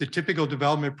 The typical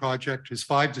development project is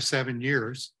 5 to 7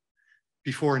 years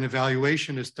before an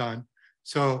evaluation is done.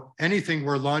 So anything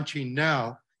we're launching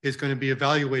now is going to be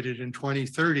evaluated in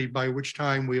 2030, by which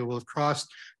time we will have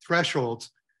crossed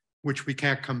thresholds which we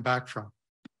can't come back from.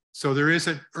 So there is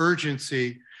an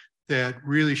urgency that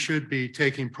really should be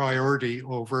taking priority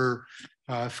over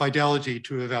fidelity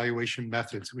to evaluation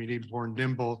methods. We need more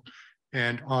nimble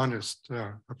and honest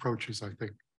approaches, I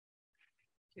think.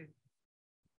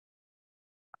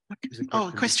 Oh,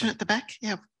 a question at the back.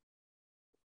 Yeah.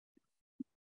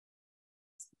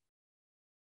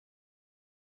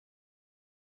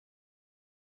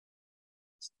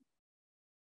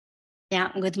 Yeah,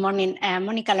 good morning.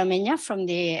 Monica Lomeña from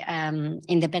the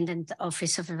Independent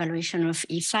Office of Evaluation of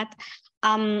IFAD.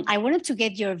 I wanted to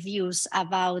get your views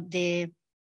about the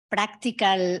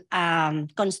practical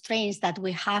constraints that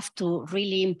we have to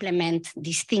really implement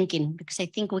this thinking, because I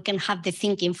think we can have the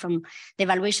thinking from the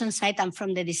evaluation side and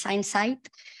from the design side,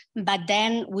 but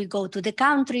then we go to the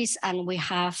countries and we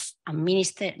have a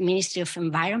Ministry of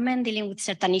Environment dealing with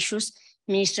certain issues,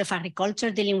 Ministry of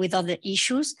Agriculture dealing with other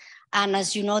issues. And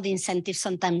as you know, the incentives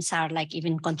sometimes are like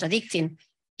even contradicting.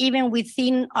 Even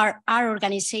within our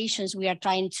organizations, we are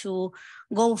trying to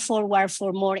go forward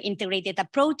for more integrated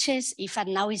approaches. IFAD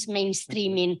now is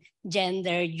mainstreaming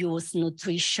gender, youth,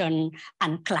 nutrition,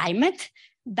 and climate.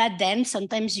 But then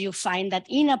sometimes you find that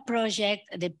in a project,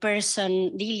 the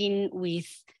person dealing with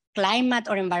climate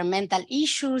or environmental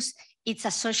issues, it's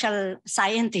a social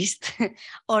scientist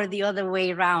or the other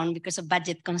way around because of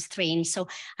budget constraints. So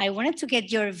I wanted to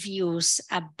get your views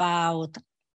about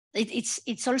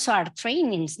it's also our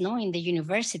trainings, no, in the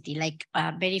university. Like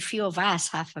very few of us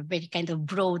have a very kind of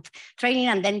broad training,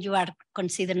 and then you are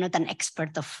considered not an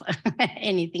expert of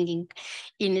anything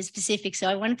in specific. So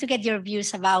I wanted to get your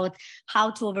views about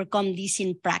how to overcome this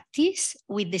in practice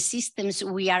with the systems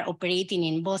we are operating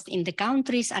in, both in the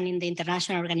countries and in the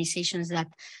international organizations that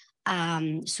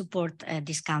support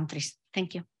these countries.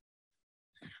 Thank you.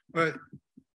 But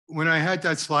when I had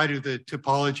that slide of the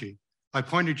typology, I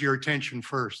pointed your attention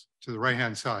first to the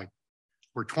right-hand side,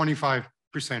 where 25%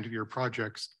 of your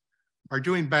projects are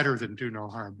doing better than do no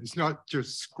harm. It's not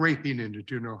just scraping into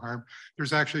do no harm.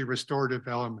 There's actually restorative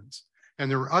elements. And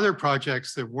there were other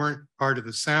projects that weren't part of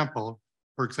the sample.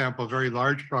 For example, a very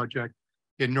large project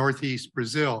in Northeast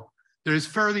Brazil that is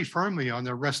fairly firmly on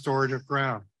the restorative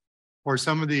ground, or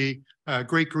some of the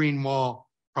Great Green Wall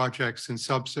projects in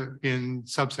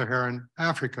sub-Saharan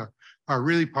Africa are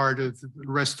really part of the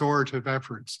restorative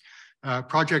efforts.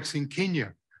 Projects in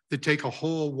Kenya that take a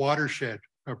whole watershed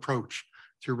approach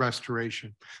to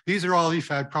restoration. These are all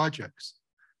IFAD projects.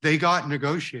 They got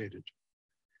negotiated.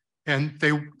 And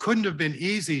they couldn't have been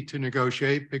easy to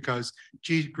negotiate because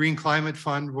Green Climate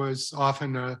Fund was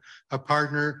often a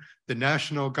partner. The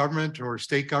national government or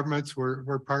state governments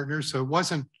were partners. So it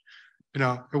wasn't,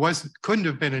 couldn't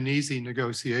have been an easy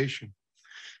negotiation.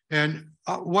 And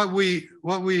what we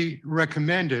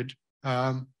recommended,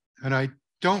 and I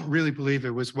don't really believe it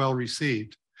was well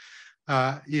received,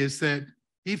 is that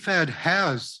IFAD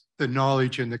has the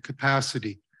knowledge and the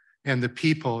capacity and the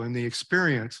people and the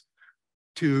experience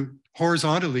to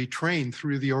horizontally train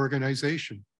through the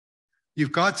organization.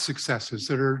 You've got successes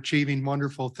that are achieving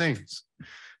wonderful things.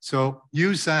 So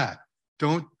use that.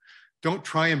 Don't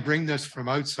try and bring this from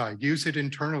outside. Use it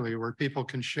internally where people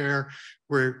can share,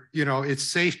 where it's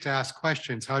safe to ask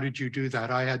questions. How did you do that?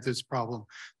 I had this problem,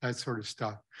 that sort of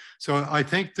stuff. So I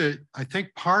think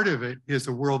part of it is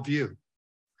a worldview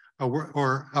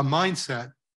or a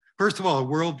mindset. First of all, a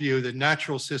worldview that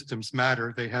natural systems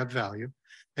matter, they have value.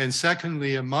 And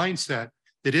secondly, a mindset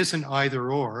that isn't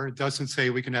either or. It doesn't say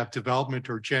we can have development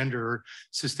or gender or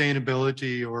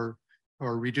sustainability or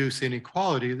reduce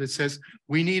inequality, that says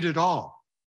we need it all.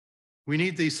 We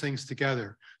need these things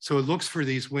together. So it looks for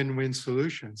these win-win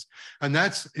solutions. And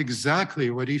that's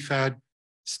exactly what IFAD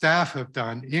staff have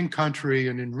done in country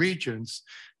and in regions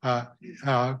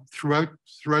throughout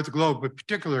the globe, but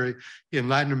particularly in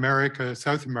Latin America,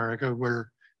 South America,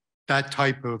 where that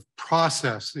type of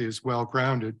process is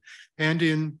well-grounded, and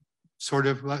in sort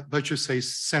of, let's just say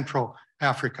Central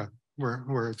Africa,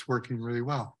 where it's working really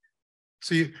well.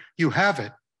 So you have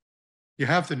it. You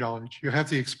have the knowledge, you have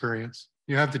the experience,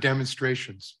 you have the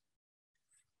demonstrations.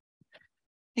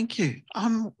 Thank you.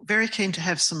 I'm very keen to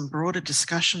have some broader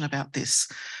discussion about this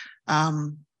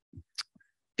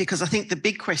because I think the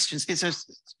big questions is,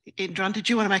 Indran, did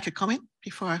you want to make a comment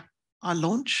before I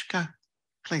launch? Go,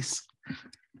 please.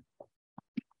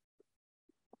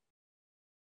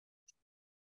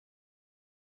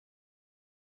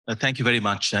 Thank you very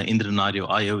much, Indran Nario,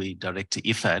 IOE Director,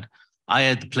 IFAD. I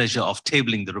had the pleasure of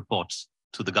tabling the reports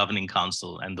to the Governing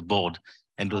Council and the board,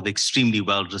 and was extremely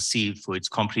well received for its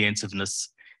comprehensiveness,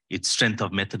 its strength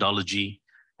of methodology,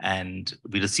 and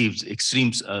we received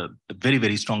very,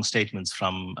 very strong statements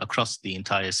from across the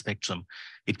entire spectrum.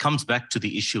 It comes back to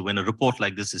the issue when a report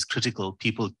like this is critical,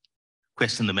 people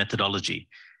question the methodology,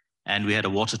 and we had a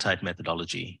watertight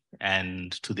methodology,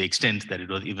 and to the extent that it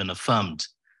was even affirmed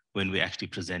when we actually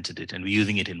presented it, and we're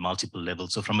using it in multiple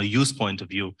levels. So from a use point of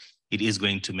view, it is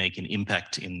going to make an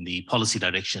impact in the policy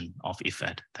direction of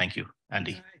IFAD. Thank you,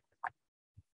 Andy.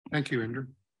 Thank you, Indra.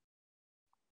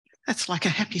 That's like a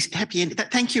happy end.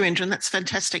 Thank you, Indra. That's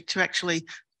fantastic to actually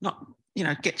not,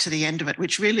 get to the end of it,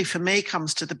 which really for me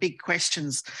comes to the big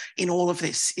questions in all of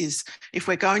this is if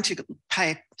we're going to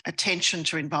pay attention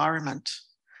to environment,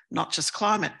 not just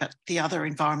climate, but the other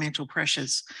environmental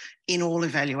pressures in all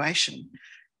evaluation,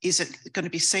 is it going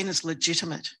to be seen as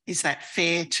legitimate? Is that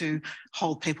fair to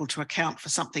hold people to account for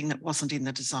something that wasn't in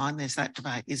the design? There's that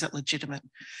debate. Is it legitimate?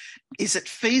 Is it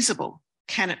feasible?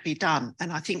 Can it be done?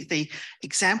 And I think the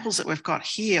examples that we've got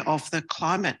here of the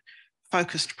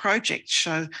climate-focused projects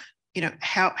show,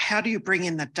 how do you bring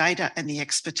in the data and the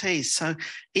expertise? So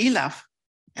ELAF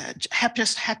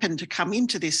just happened to come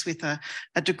into this with a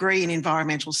degree in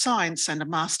environmental science and a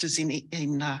master's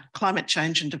in climate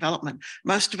change and development.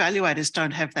 Most evaluators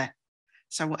don't have that.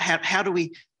 So how do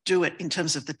we do it in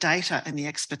terms of the data and the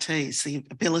expertise, the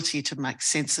ability to make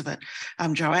sense of it?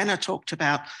 Joanna talked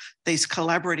about these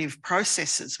collaborative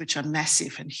processes, which are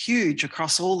massive and huge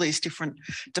across all these different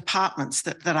departments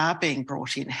that are being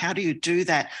brought in. How do you do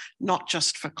that, not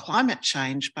just for climate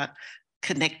change, but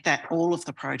connect all of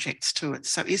the projects to it?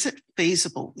 So is it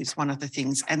feasible is one of the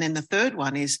things. And then the third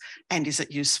one is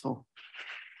it useful?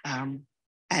 And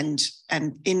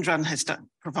Indran has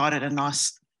provided a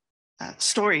nice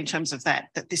story in terms of that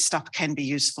this stuff can be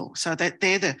useful. So that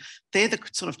they're the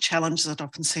sort of challenges that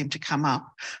often seem to come up.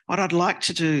 What I'd like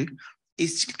to do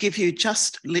is give you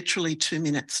just literally 2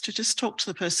 minutes to just talk to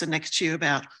the person next to you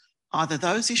about either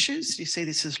those issues. Do you see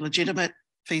this as legitimate,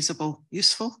 feasible,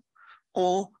 useful?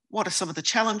 Or what are some of the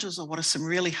challenges, or what are some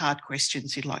really hard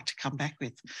questions you'd like to come back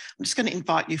with? I'm just going to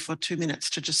invite you for 2 minutes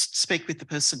to just speak with the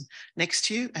person next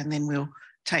to you, and then we'll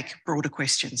take broader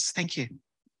questions. Thank you.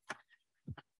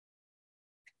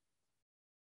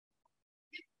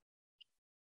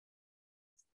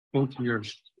 Both of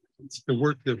yours. The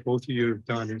work that both of you have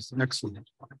done is excellent.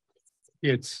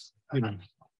 It's,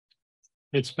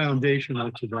 it's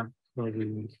foundational to that.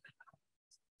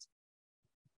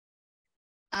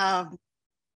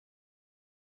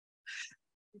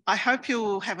 I hope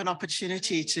you'll have an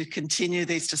opportunity to continue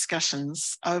these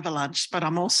discussions over lunch, but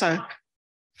I'm also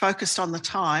focused on the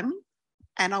time,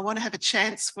 and I want to have a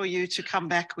chance for you to come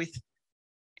back with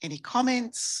any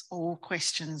comments or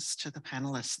questions to the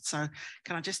panelists. So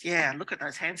can I just, look at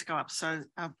those hands go up. So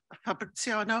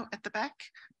Fabrizio, I know at the back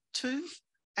too.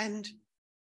 And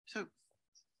so,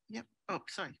 yep. Oh,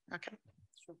 sorry. Okay.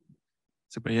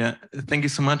 Super, yeah. Thank you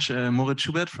so much, Moritz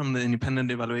Schubert from the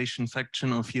Independent Evaluation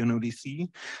Section of UNODC,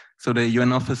 so the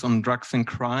UN Office on Drugs and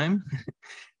Crime.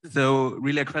 So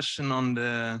really a question on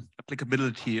the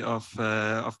applicability of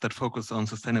that focus on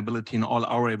sustainability in all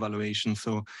our evaluations.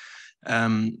 So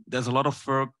there's a lot of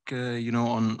work,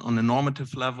 on a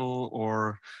normative level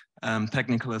or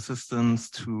technical assistance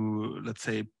to, let's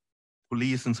say,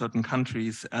 police in certain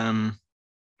countries,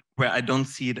 where I don't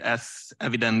see it as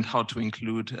evident how to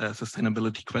include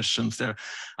sustainability questions. There are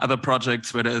other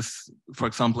projects where there's, for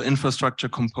example, infrastructure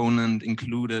component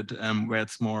included, where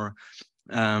it's more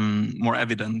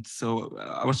evident. So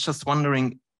I was just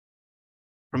wondering,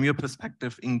 from your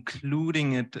perspective,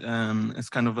 including it as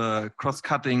kind of a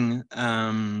cross-cutting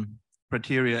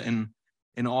criteria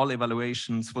in all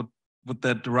evaluations, would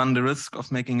that run the risk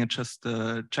of making it just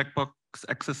a checkbox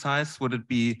exercise? Would it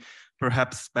be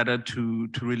perhaps better to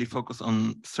really focus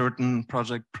on certain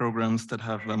project programs that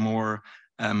have a more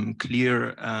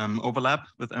clear overlap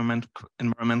with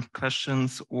environmental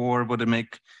questions, or would it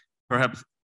make perhaps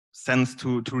sense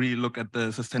to really look at the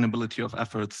sustainability of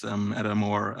efforts at a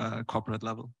more corporate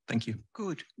level? Thank you.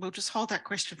 Good. We'll just hold that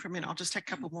question for a minute. I'll just take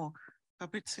a couple more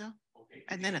Fabrizio,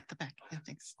 and then at the back. Yeah,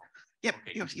 thanks. Yep,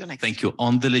 you're next. Thank you.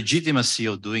 On the legitimacy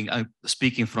of doing, I'm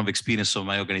speaking from experience of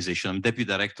my organization. I'm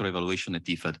Deputy Director of Evaluation at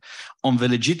IFAD. On the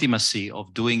legitimacy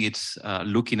of doing it,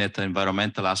 looking at the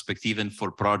environmental aspect, even for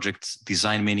projects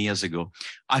designed many years ago,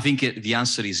 I think the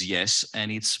answer is yes,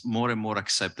 and it's more and more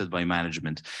accepted by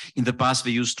management. In the past,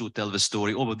 they used to tell the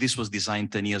story, oh, but this was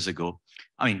designed 10 years ago.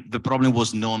 I mean, the problem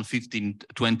was known 15,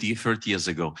 20, 30 years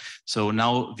ago. So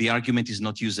now the argument is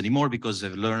not used anymore because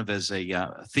they've learned there's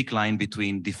a thick line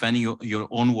between defending your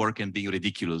own work and being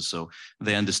ridiculous. So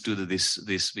they understood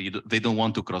that they don't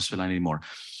want to cross the line anymore.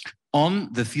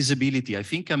 On the feasibility, I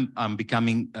think I'm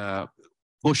becoming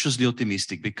cautiously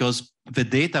optimistic because the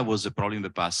data was a problem in the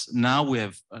past. Now we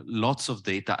have lots of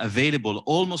data available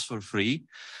almost for free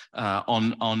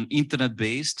on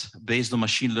internet-based, based on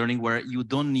machine learning, where you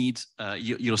don't need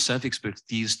your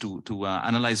self-expertise to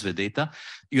analyze the data.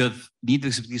 You need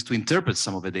expertise to interpret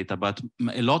some of the data, but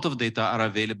a lot of data are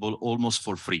available almost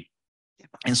for free.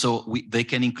 And so they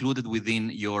can include it within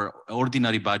your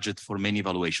ordinary budget for many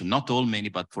evaluation. Not all many,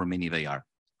 but for many they are.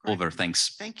 Great. Over,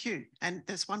 thanks. Thank you. And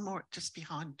there's one more just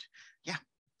behind. Yeah.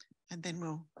 And then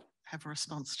we'll have a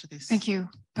response to this. Thank you.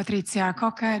 Patrizia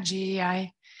Coca,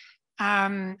 GEI.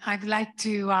 I'd like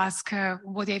to ask,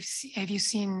 what have you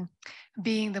seen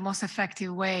being the most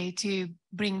effective way to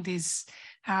bring this,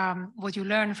 what you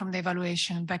learned from the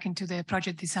evaluation back into the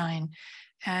project design,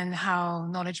 and how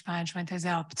knowledge management has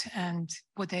helped, and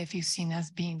what have you seen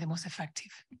as being the most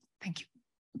effective? Thank you.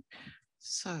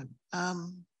 So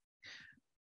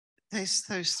there's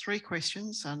those three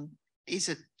questions. Is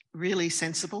it really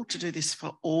sensible to do this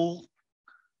for all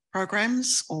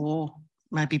programs, or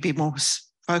maybe be more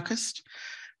focused?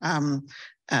 The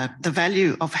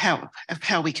value of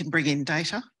how we can bring in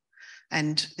data.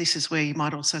 And this is where you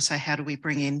might also say, how do we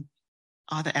bring in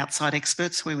either outside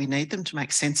experts where we need them to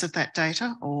make sense of that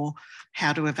data, or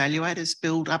how do evaluators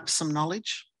build up some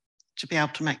knowledge to be able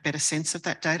to make better sense of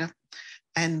that data?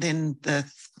 And then the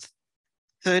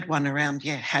third one around,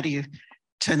 how do you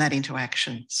turn that into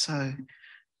action? So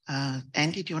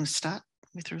Andy, do you want to start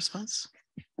with the response?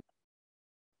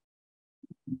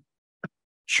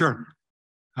 Sure.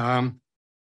 I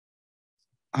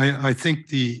think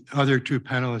the other two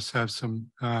panelists have some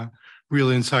real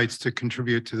insights to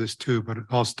contribute to this too, but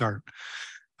I'll start.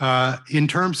 In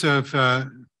terms of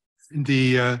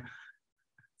the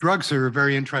drugs are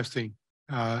very interesting,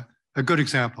 a good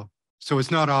example. So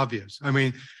it's not obvious. I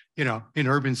mean, you know, in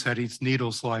urban settings,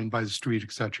 needles lying by the street,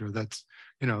 et cetera, that's,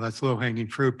 you know, that's low-hanging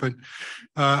fruit. But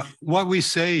what we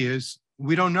say is,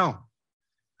 we don't know.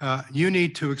 You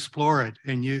need to explore it,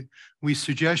 and we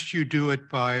suggest you do it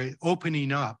by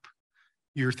opening up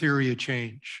your theory of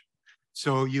change.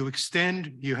 So you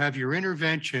have your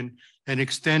intervention and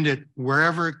extend it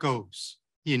wherever it goes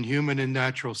in human and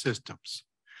natural systems.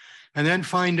 And then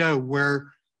find out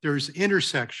where there's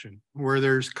intersection, where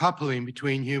there's coupling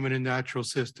between human and natural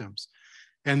systems.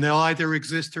 And they'll either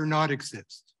exist or not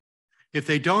exist. If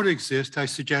they don't exist, I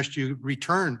suggest you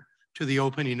return to the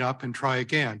opening up and try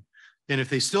again. And if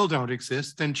they still don't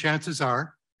exist, then chances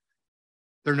are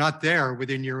they're not there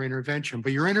within your intervention.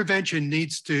 But your intervention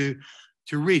needs to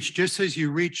reach, just as you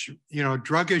reach, you know,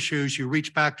 drug issues, you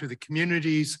reach back to the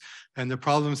communities and the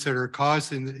problems that are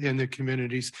caused in the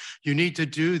communities. You need to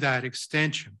do that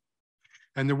extension.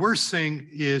 And the worst thing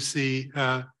is the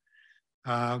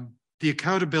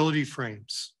accountability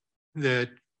frames that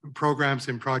programs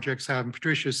and projects have. And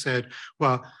Patricia said,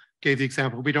 well, gave the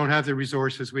example, we don't have the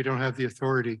resources, we don't have the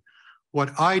authority.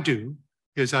 What I do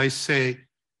is I say,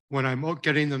 when I'm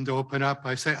getting them to open up,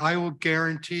 I say, I will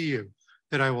guarantee you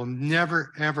that I will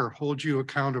never, ever hold you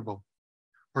accountable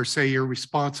or say you're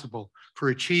responsible for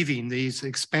achieving these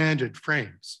expanded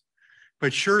frames.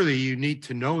 But surely you need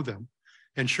to know them.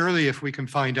 And surely if we can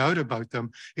find out about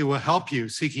them, it will help you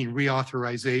seeking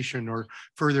reauthorization or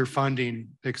further funding,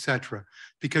 et cetera,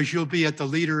 because you'll be at the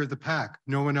leader of the pack.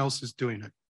 No one else is doing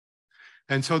it.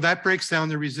 And so that breaks down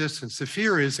the resistance. The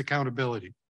fear is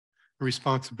accountability,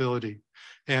 responsibility,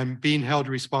 and being held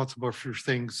responsible for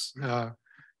things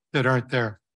that aren't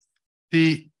there.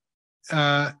 The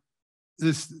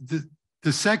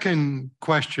second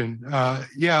question,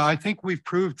 I think we've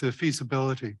proved the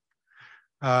feasibility.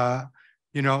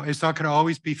 You know, it's not going to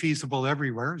always be feasible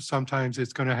everywhere. Sometimes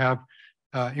it's going to have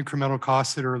incremental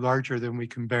costs that are larger than we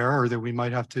can bear, or that we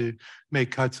might have to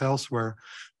make cuts elsewhere.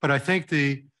 But I think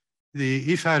the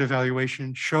IFAD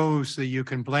evaluation shows that you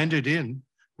can blend it in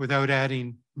without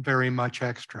adding very much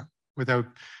extra, without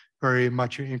very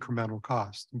much incremental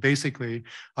cost. Basically,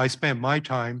 I spent my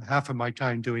time, half of my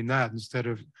time doing that instead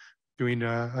of doing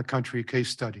a country case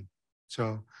study.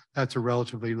 So that's a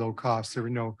relatively low cost. There were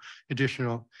no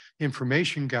additional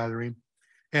information gathering.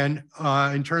 And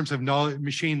in terms of knowledge,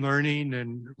 machine learning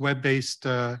and web-based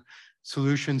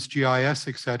solutions, GIS,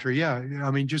 et cetera, yeah,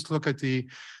 I mean, just look at the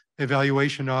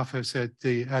evaluation office at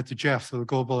the GEF, the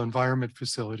Global Environment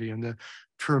Facility, and the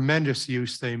tremendous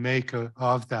use they make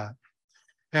of that.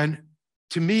 And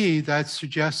to me, that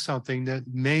suggests something that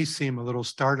may seem a little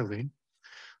startling.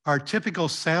 Our typical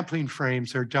sampling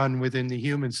frames are done within the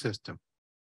human system.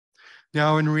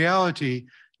 Now, in reality,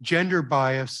 gender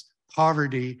bias,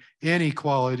 poverty,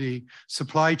 inequality,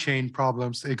 supply chain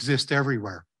problems exist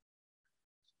everywhere.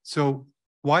 So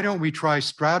why don't we try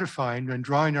stratifying and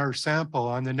drawing our sample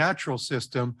on the natural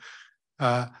system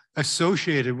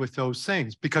associated with those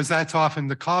things? Because that's often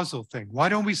the causal thing. Why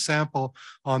don't we sample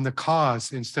on the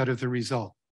cause instead of the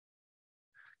result?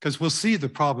 Because we'll see the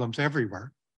problems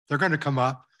everywhere. They're going to come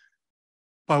up.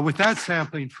 But with that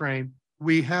sampling frame,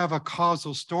 we have a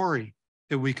causal story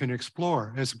that we can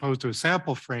explore, as opposed to a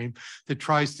sample frame that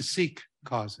tries to seek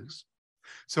causes.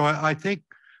 So I think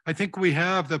we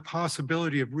have the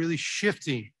possibility of really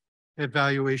shifting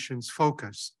evaluation's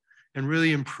focus and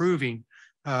really improving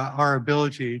our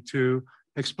ability to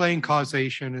explain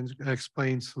causation and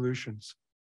explain solutions.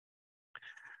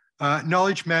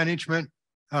 Knowledge management,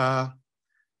 well,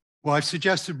 I've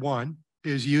suggested one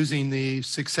is using the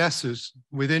successes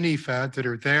within IFAD that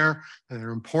are there and are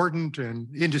important and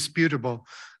indisputable.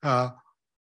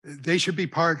 They should be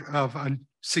part of a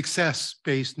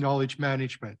success-based knowledge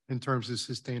management in terms of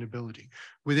sustainability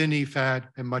within IFAD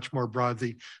and much more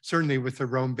broadly, certainly with the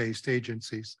Rome-based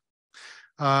agencies.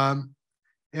 But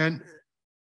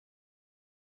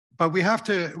we have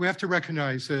to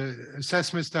recognize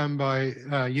assessments done by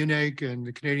UNEG and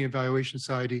the Canadian Evaluation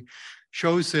Society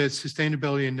shows that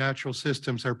sustainability in natural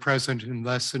systems are present in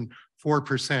less than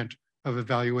 4% of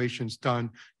evaluations done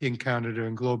in Canada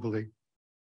and globally.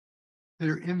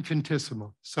 They're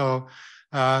infinitesimal. So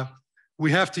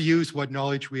we have to use what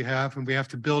knowledge we have, and we have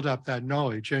to build up that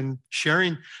knowledge. And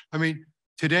sharing, I mean,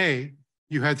 today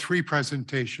you had 3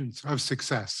 presentations of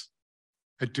success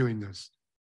at doing this.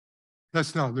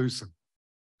 Let's not lose them.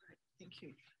 Thank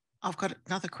you. I've got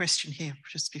another question here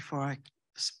just before I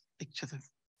speak to them.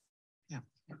 Yeah.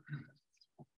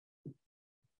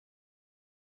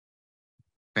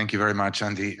 Thank you very much,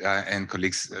 Andy and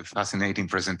colleagues. Fascinating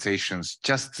presentations.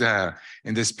 Just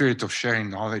in the spirit of sharing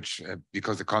knowledge,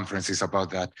 because the conference is about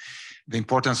that, the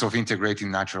importance of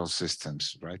integrating natural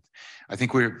systems, right? I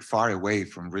think we're far away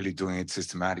from really doing it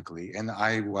systematically. And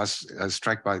I was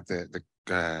struck by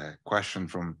the question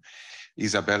from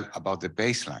Isabel about the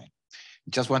baseline.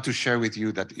 Just want to share with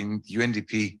you that in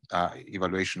UNDP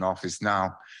evaluation office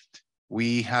now,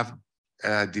 we have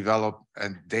developed a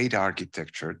data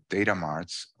architecture, data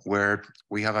marts, where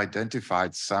we have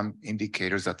identified some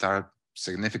indicators that are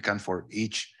significant for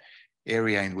each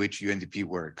area in which UNDP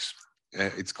works.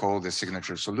 It's called the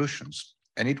signature solutions,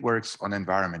 and it works on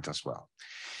environment as well.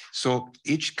 So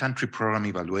each country program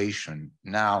evaluation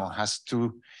now has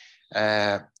to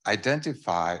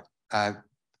identify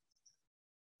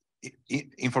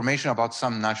information about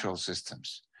some natural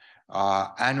systems,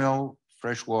 annual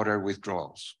freshwater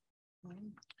withdrawals,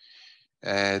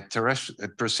 a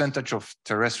percentage of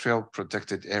terrestrial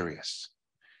protected areas,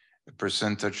 a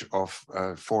percentage of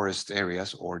forest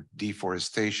areas or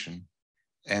deforestation,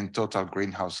 and total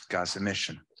greenhouse gas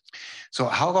emission. So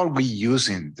how are we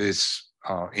using these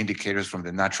indicators from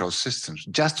the natural systems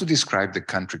just to describe the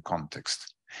country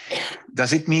context?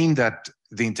 Does it mean that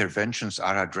the interventions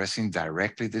are addressing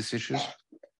directly these issues?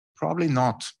 Probably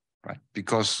not, right?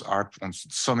 Because are on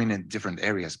so many different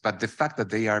areas. But the fact that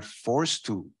they are forced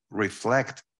to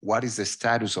reflect what is the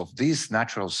status of these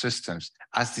natural systems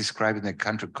as described in the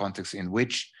country context in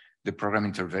which the program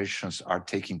interventions are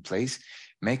taking place,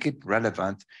 make it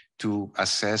relevant to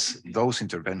assess those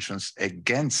interventions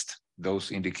against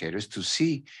those indicators to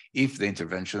see if the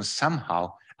interventions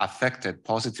somehow affected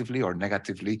positively or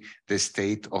negatively the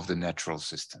state of the natural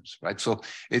systems, right? So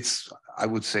it's, I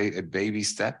would say, a baby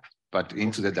step, but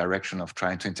into the direction of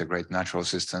trying to integrate natural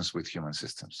systems with human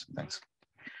systems. Thanks.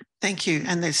 Thank you.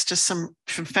 And there's just some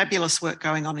fabulous work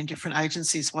going on in different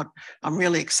agencies. What I'm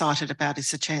really excited about is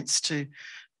the chance to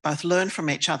both learn from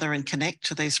each other and connect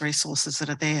to these resources that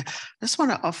are there. I just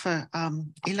want to offer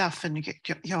Ilaf and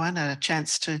Joanna a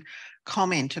chance to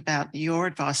comment about your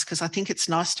advice, because I think it's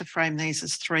nice to frame these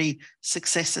as 3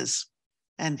 successes.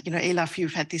 And, you know, Ilaf,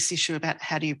 you've had this issue about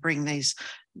how do you bring these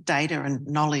data and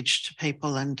knowledge to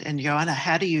people, and Joanna,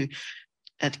 how do you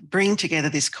bring together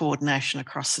this coordination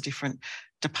across the different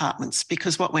departments?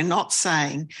 Because what we're not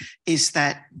saying is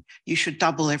that you should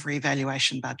double every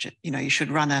evaluation budget. You know, you should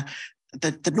run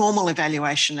the normal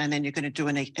evaluation, and then you're going to do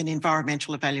an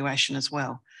environmental evaluation as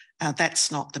well.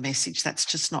 That's not the message. That's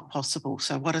just not possible.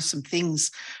 So what are some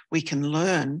things we can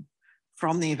learn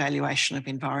from the evaluation of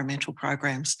environmental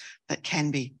programs that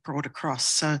can be brought across?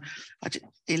 So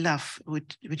Ilaf,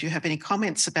 would you have any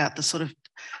comments about the sort of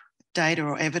data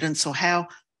or evidence, or how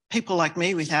people like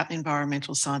me without an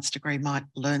environmental science degree might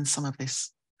learn some of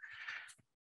this?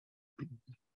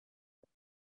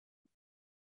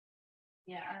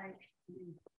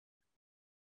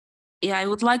 Yeah, I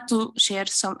would like to share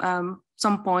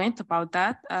some point about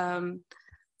that.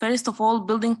 First of all,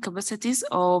 building capacities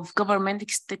of government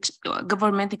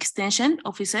extension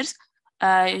officers.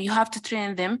 You have to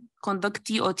train them, conduct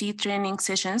TOT training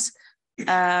sessions,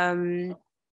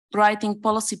 writing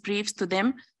policy briefs to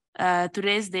them to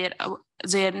raise their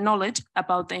knowledge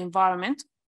about the environment.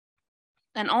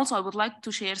 And also, I would like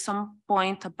to share some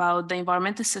point about the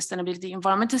environmental sustainability.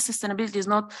 Environmental sustainability is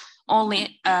not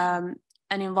only an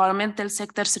environmental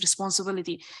sector's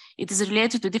responsibility. It is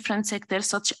related to different sectors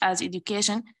such as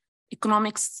education,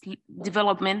 economics,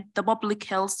 development, the public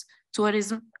health,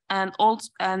 tourism, and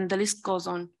the list goes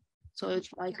on. So it's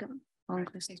like a long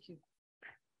list. Thank you.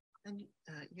 And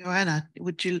Joanna,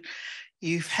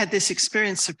 you've had this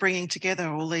experience of bringing together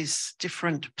all these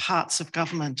different parts of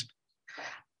government.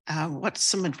 What's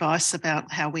some advice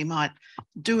about how we might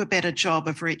do a better job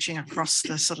of reaching across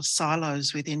the sort of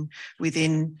silos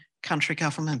within country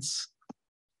governments?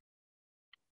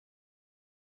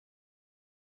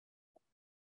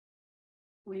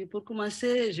 Oui, pour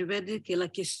commencer, je vais dire que la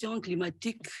question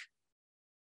climatique,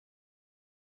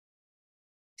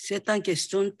 c'est une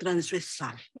question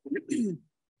transversale.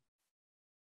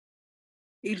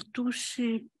 Il touche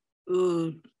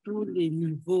tous les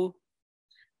niveaux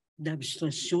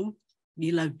d'administration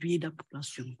de la vie de la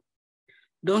population.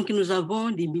 Donc, nous avons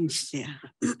des ministères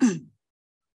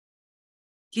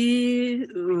qui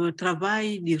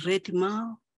travaillent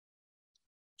directement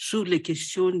sur les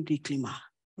questions du climat.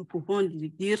 Nous pouvons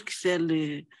dire que c'est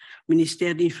le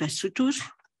ministère de l'Infrastructure,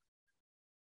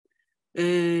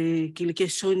 que les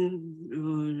questions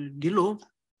de l'eau,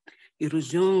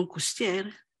 érosion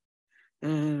côtière,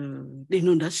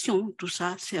 l'inondation, tout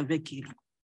ça, c'est avec eux.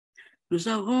 Nous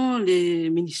avons le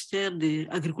ministère de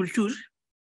l'Agriculture.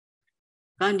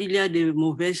 Quand il y a de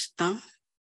mauvais temps,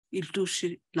 il touche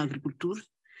l'agriculture,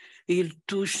 il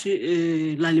touche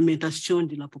l'alimentation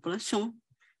de la population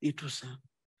et tout ça.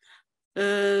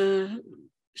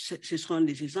 Ce sont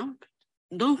des exemples.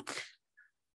 Donc,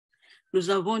 nous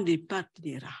avons des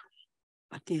partenaires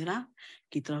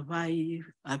qui travaillent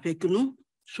avec nous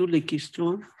sur les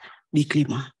questions du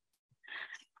climat.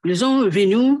 Ils sont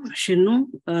venus chez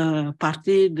nous à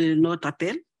partir de notre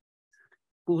appel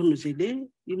pour nous aider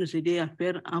à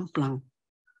faire un plan.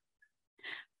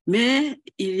 Mais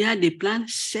il y a des plans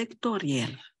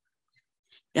sectoriels.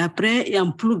 Et après, il y a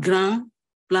un plus grand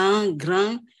plan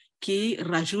qui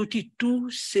rajoute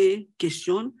toutes ces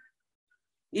questions.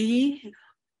 Et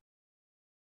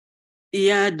il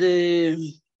y a des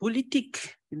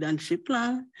politiques dans ces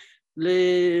plans,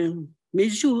 les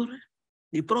mesures,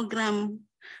 les programmes,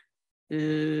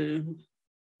 des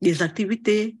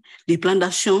activités, des plans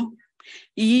d'action.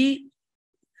 Et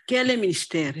quel est le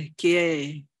ministère qui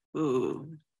est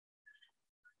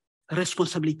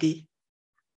responsabilité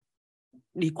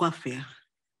de quoi faire?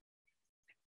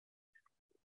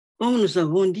 Comme nous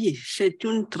avons dit, c'est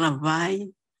un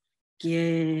travail qui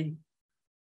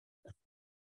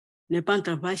n'est pas un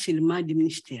travail seulement du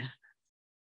ministère.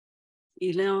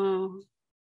 Il est un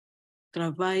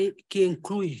travail qui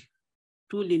inclut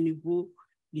tous les niveaux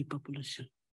de population.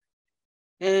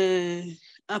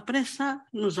 Après ça,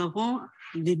 nous avons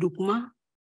des documents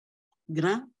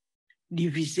grands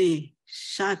divisés,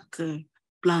 chaque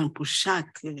plan pour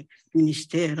chaque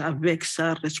ministère avec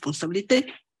sa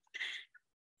responsabilité.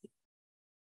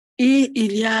 Et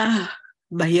il y a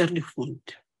bailleurs de fonds,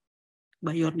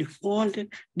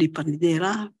 des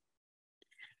partenariats.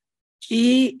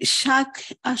 Et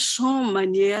chaque a son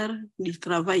manière de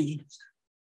travailler.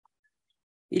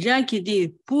 Il y a qui dit,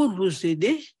 pour vous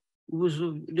aider, vous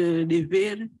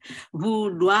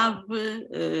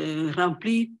doivez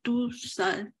remplir tout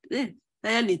ça,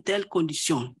 telle et telle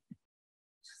condition.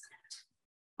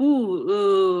 Pour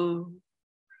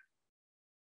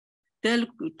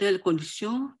telle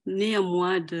condition,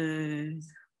 néanmoins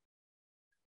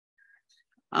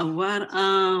d'avoir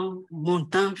un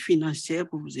montant financier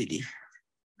pour vous aider.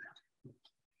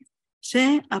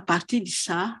 C'est à partir de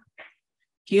ça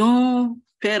qu'ils ont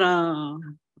fait un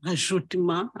ajuste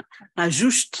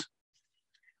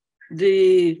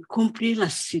de compris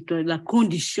la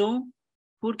condition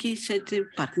pour que cette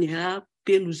partenariat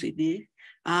peut nous aider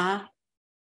à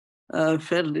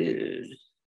faire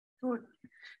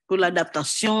pour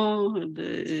l'adaptation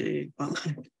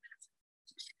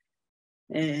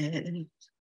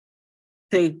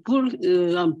c'est pour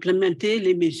implémenter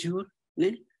les mesures,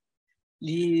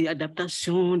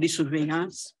 l'adaptation, de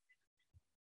surveillance.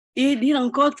 Et dire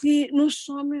encore que nous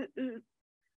sommes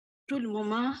tout le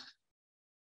moment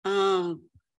en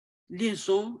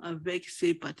liaison avec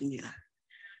ces partenaires.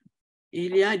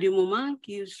 Il y a des moments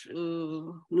qui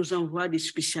nous envoient des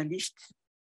spécialistes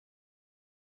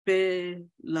faire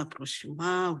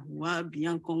l'approchement, voir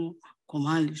bien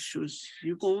comment les choses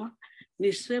vont.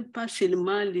 Ne c'est pas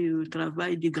seulement le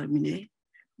travail des cabinets,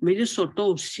 mais nous sortons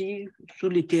aussi sur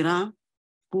le terrain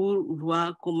pour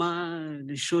voir comment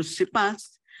les choses se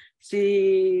passent.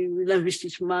 Si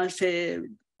l'investissement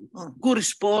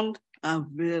correspond à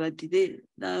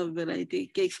la vérité,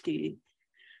 qu'est-ce que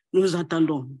nous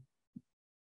attendons.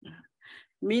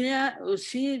 Mais il y a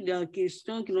aussi la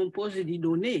question que l'on pose des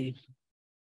données.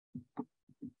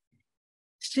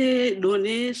 Ces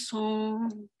données sont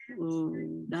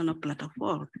dans la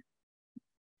plateforme.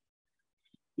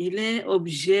 Il est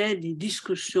objet de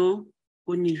discussion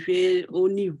au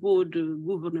niveau du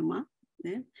gouvernement,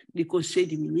 du Conseil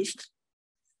des ministres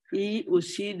et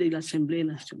aussi de l'Assemblée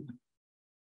nationale.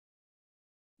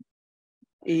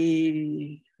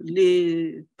 Et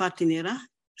les partenariats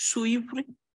suivent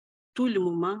tout le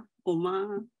moment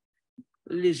comment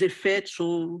les effets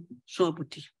sont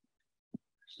aboutis.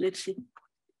 Merci.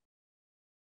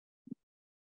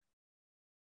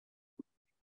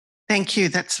 Thank you.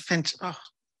 That's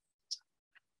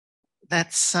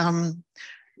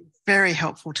very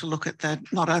helpful to look at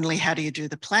not only how do you do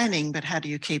the planning, but how do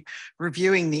you keep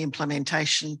reviewing the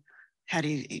implementation? How do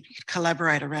you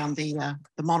collaborate around the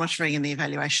monitoring and the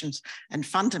evaluations? And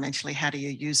fundamentally, how do you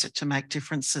use it to make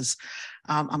differences?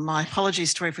 My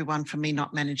apologies to everyone for me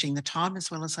not managing the time as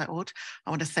well as I ought. I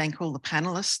want to thank all the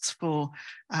panelists for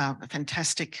a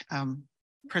fantastic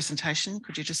presentation.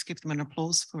 Could you just give them an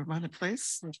applause for a moment,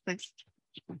 please? Thanks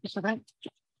for that.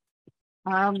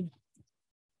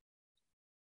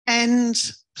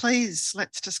 And please,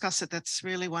 let's discuss it. That's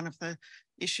really one of the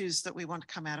issues that we want to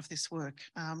come out of this work.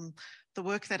 The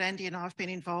work that Andy and I have been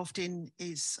involved in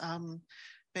is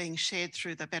being shared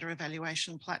through the Better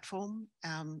Evaluation platform,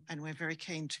 and we're very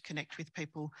keen to connect with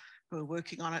people who are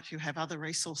working on it, who have other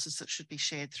resources that should be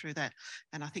shared through that.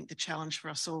 And I think the challenge for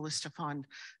us all is to find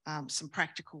some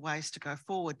practical ways to go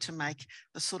forward to make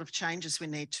the sort of changes we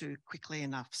need to quickly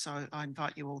enough. So I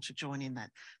invite you all to join in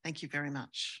that. Thank you very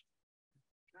much.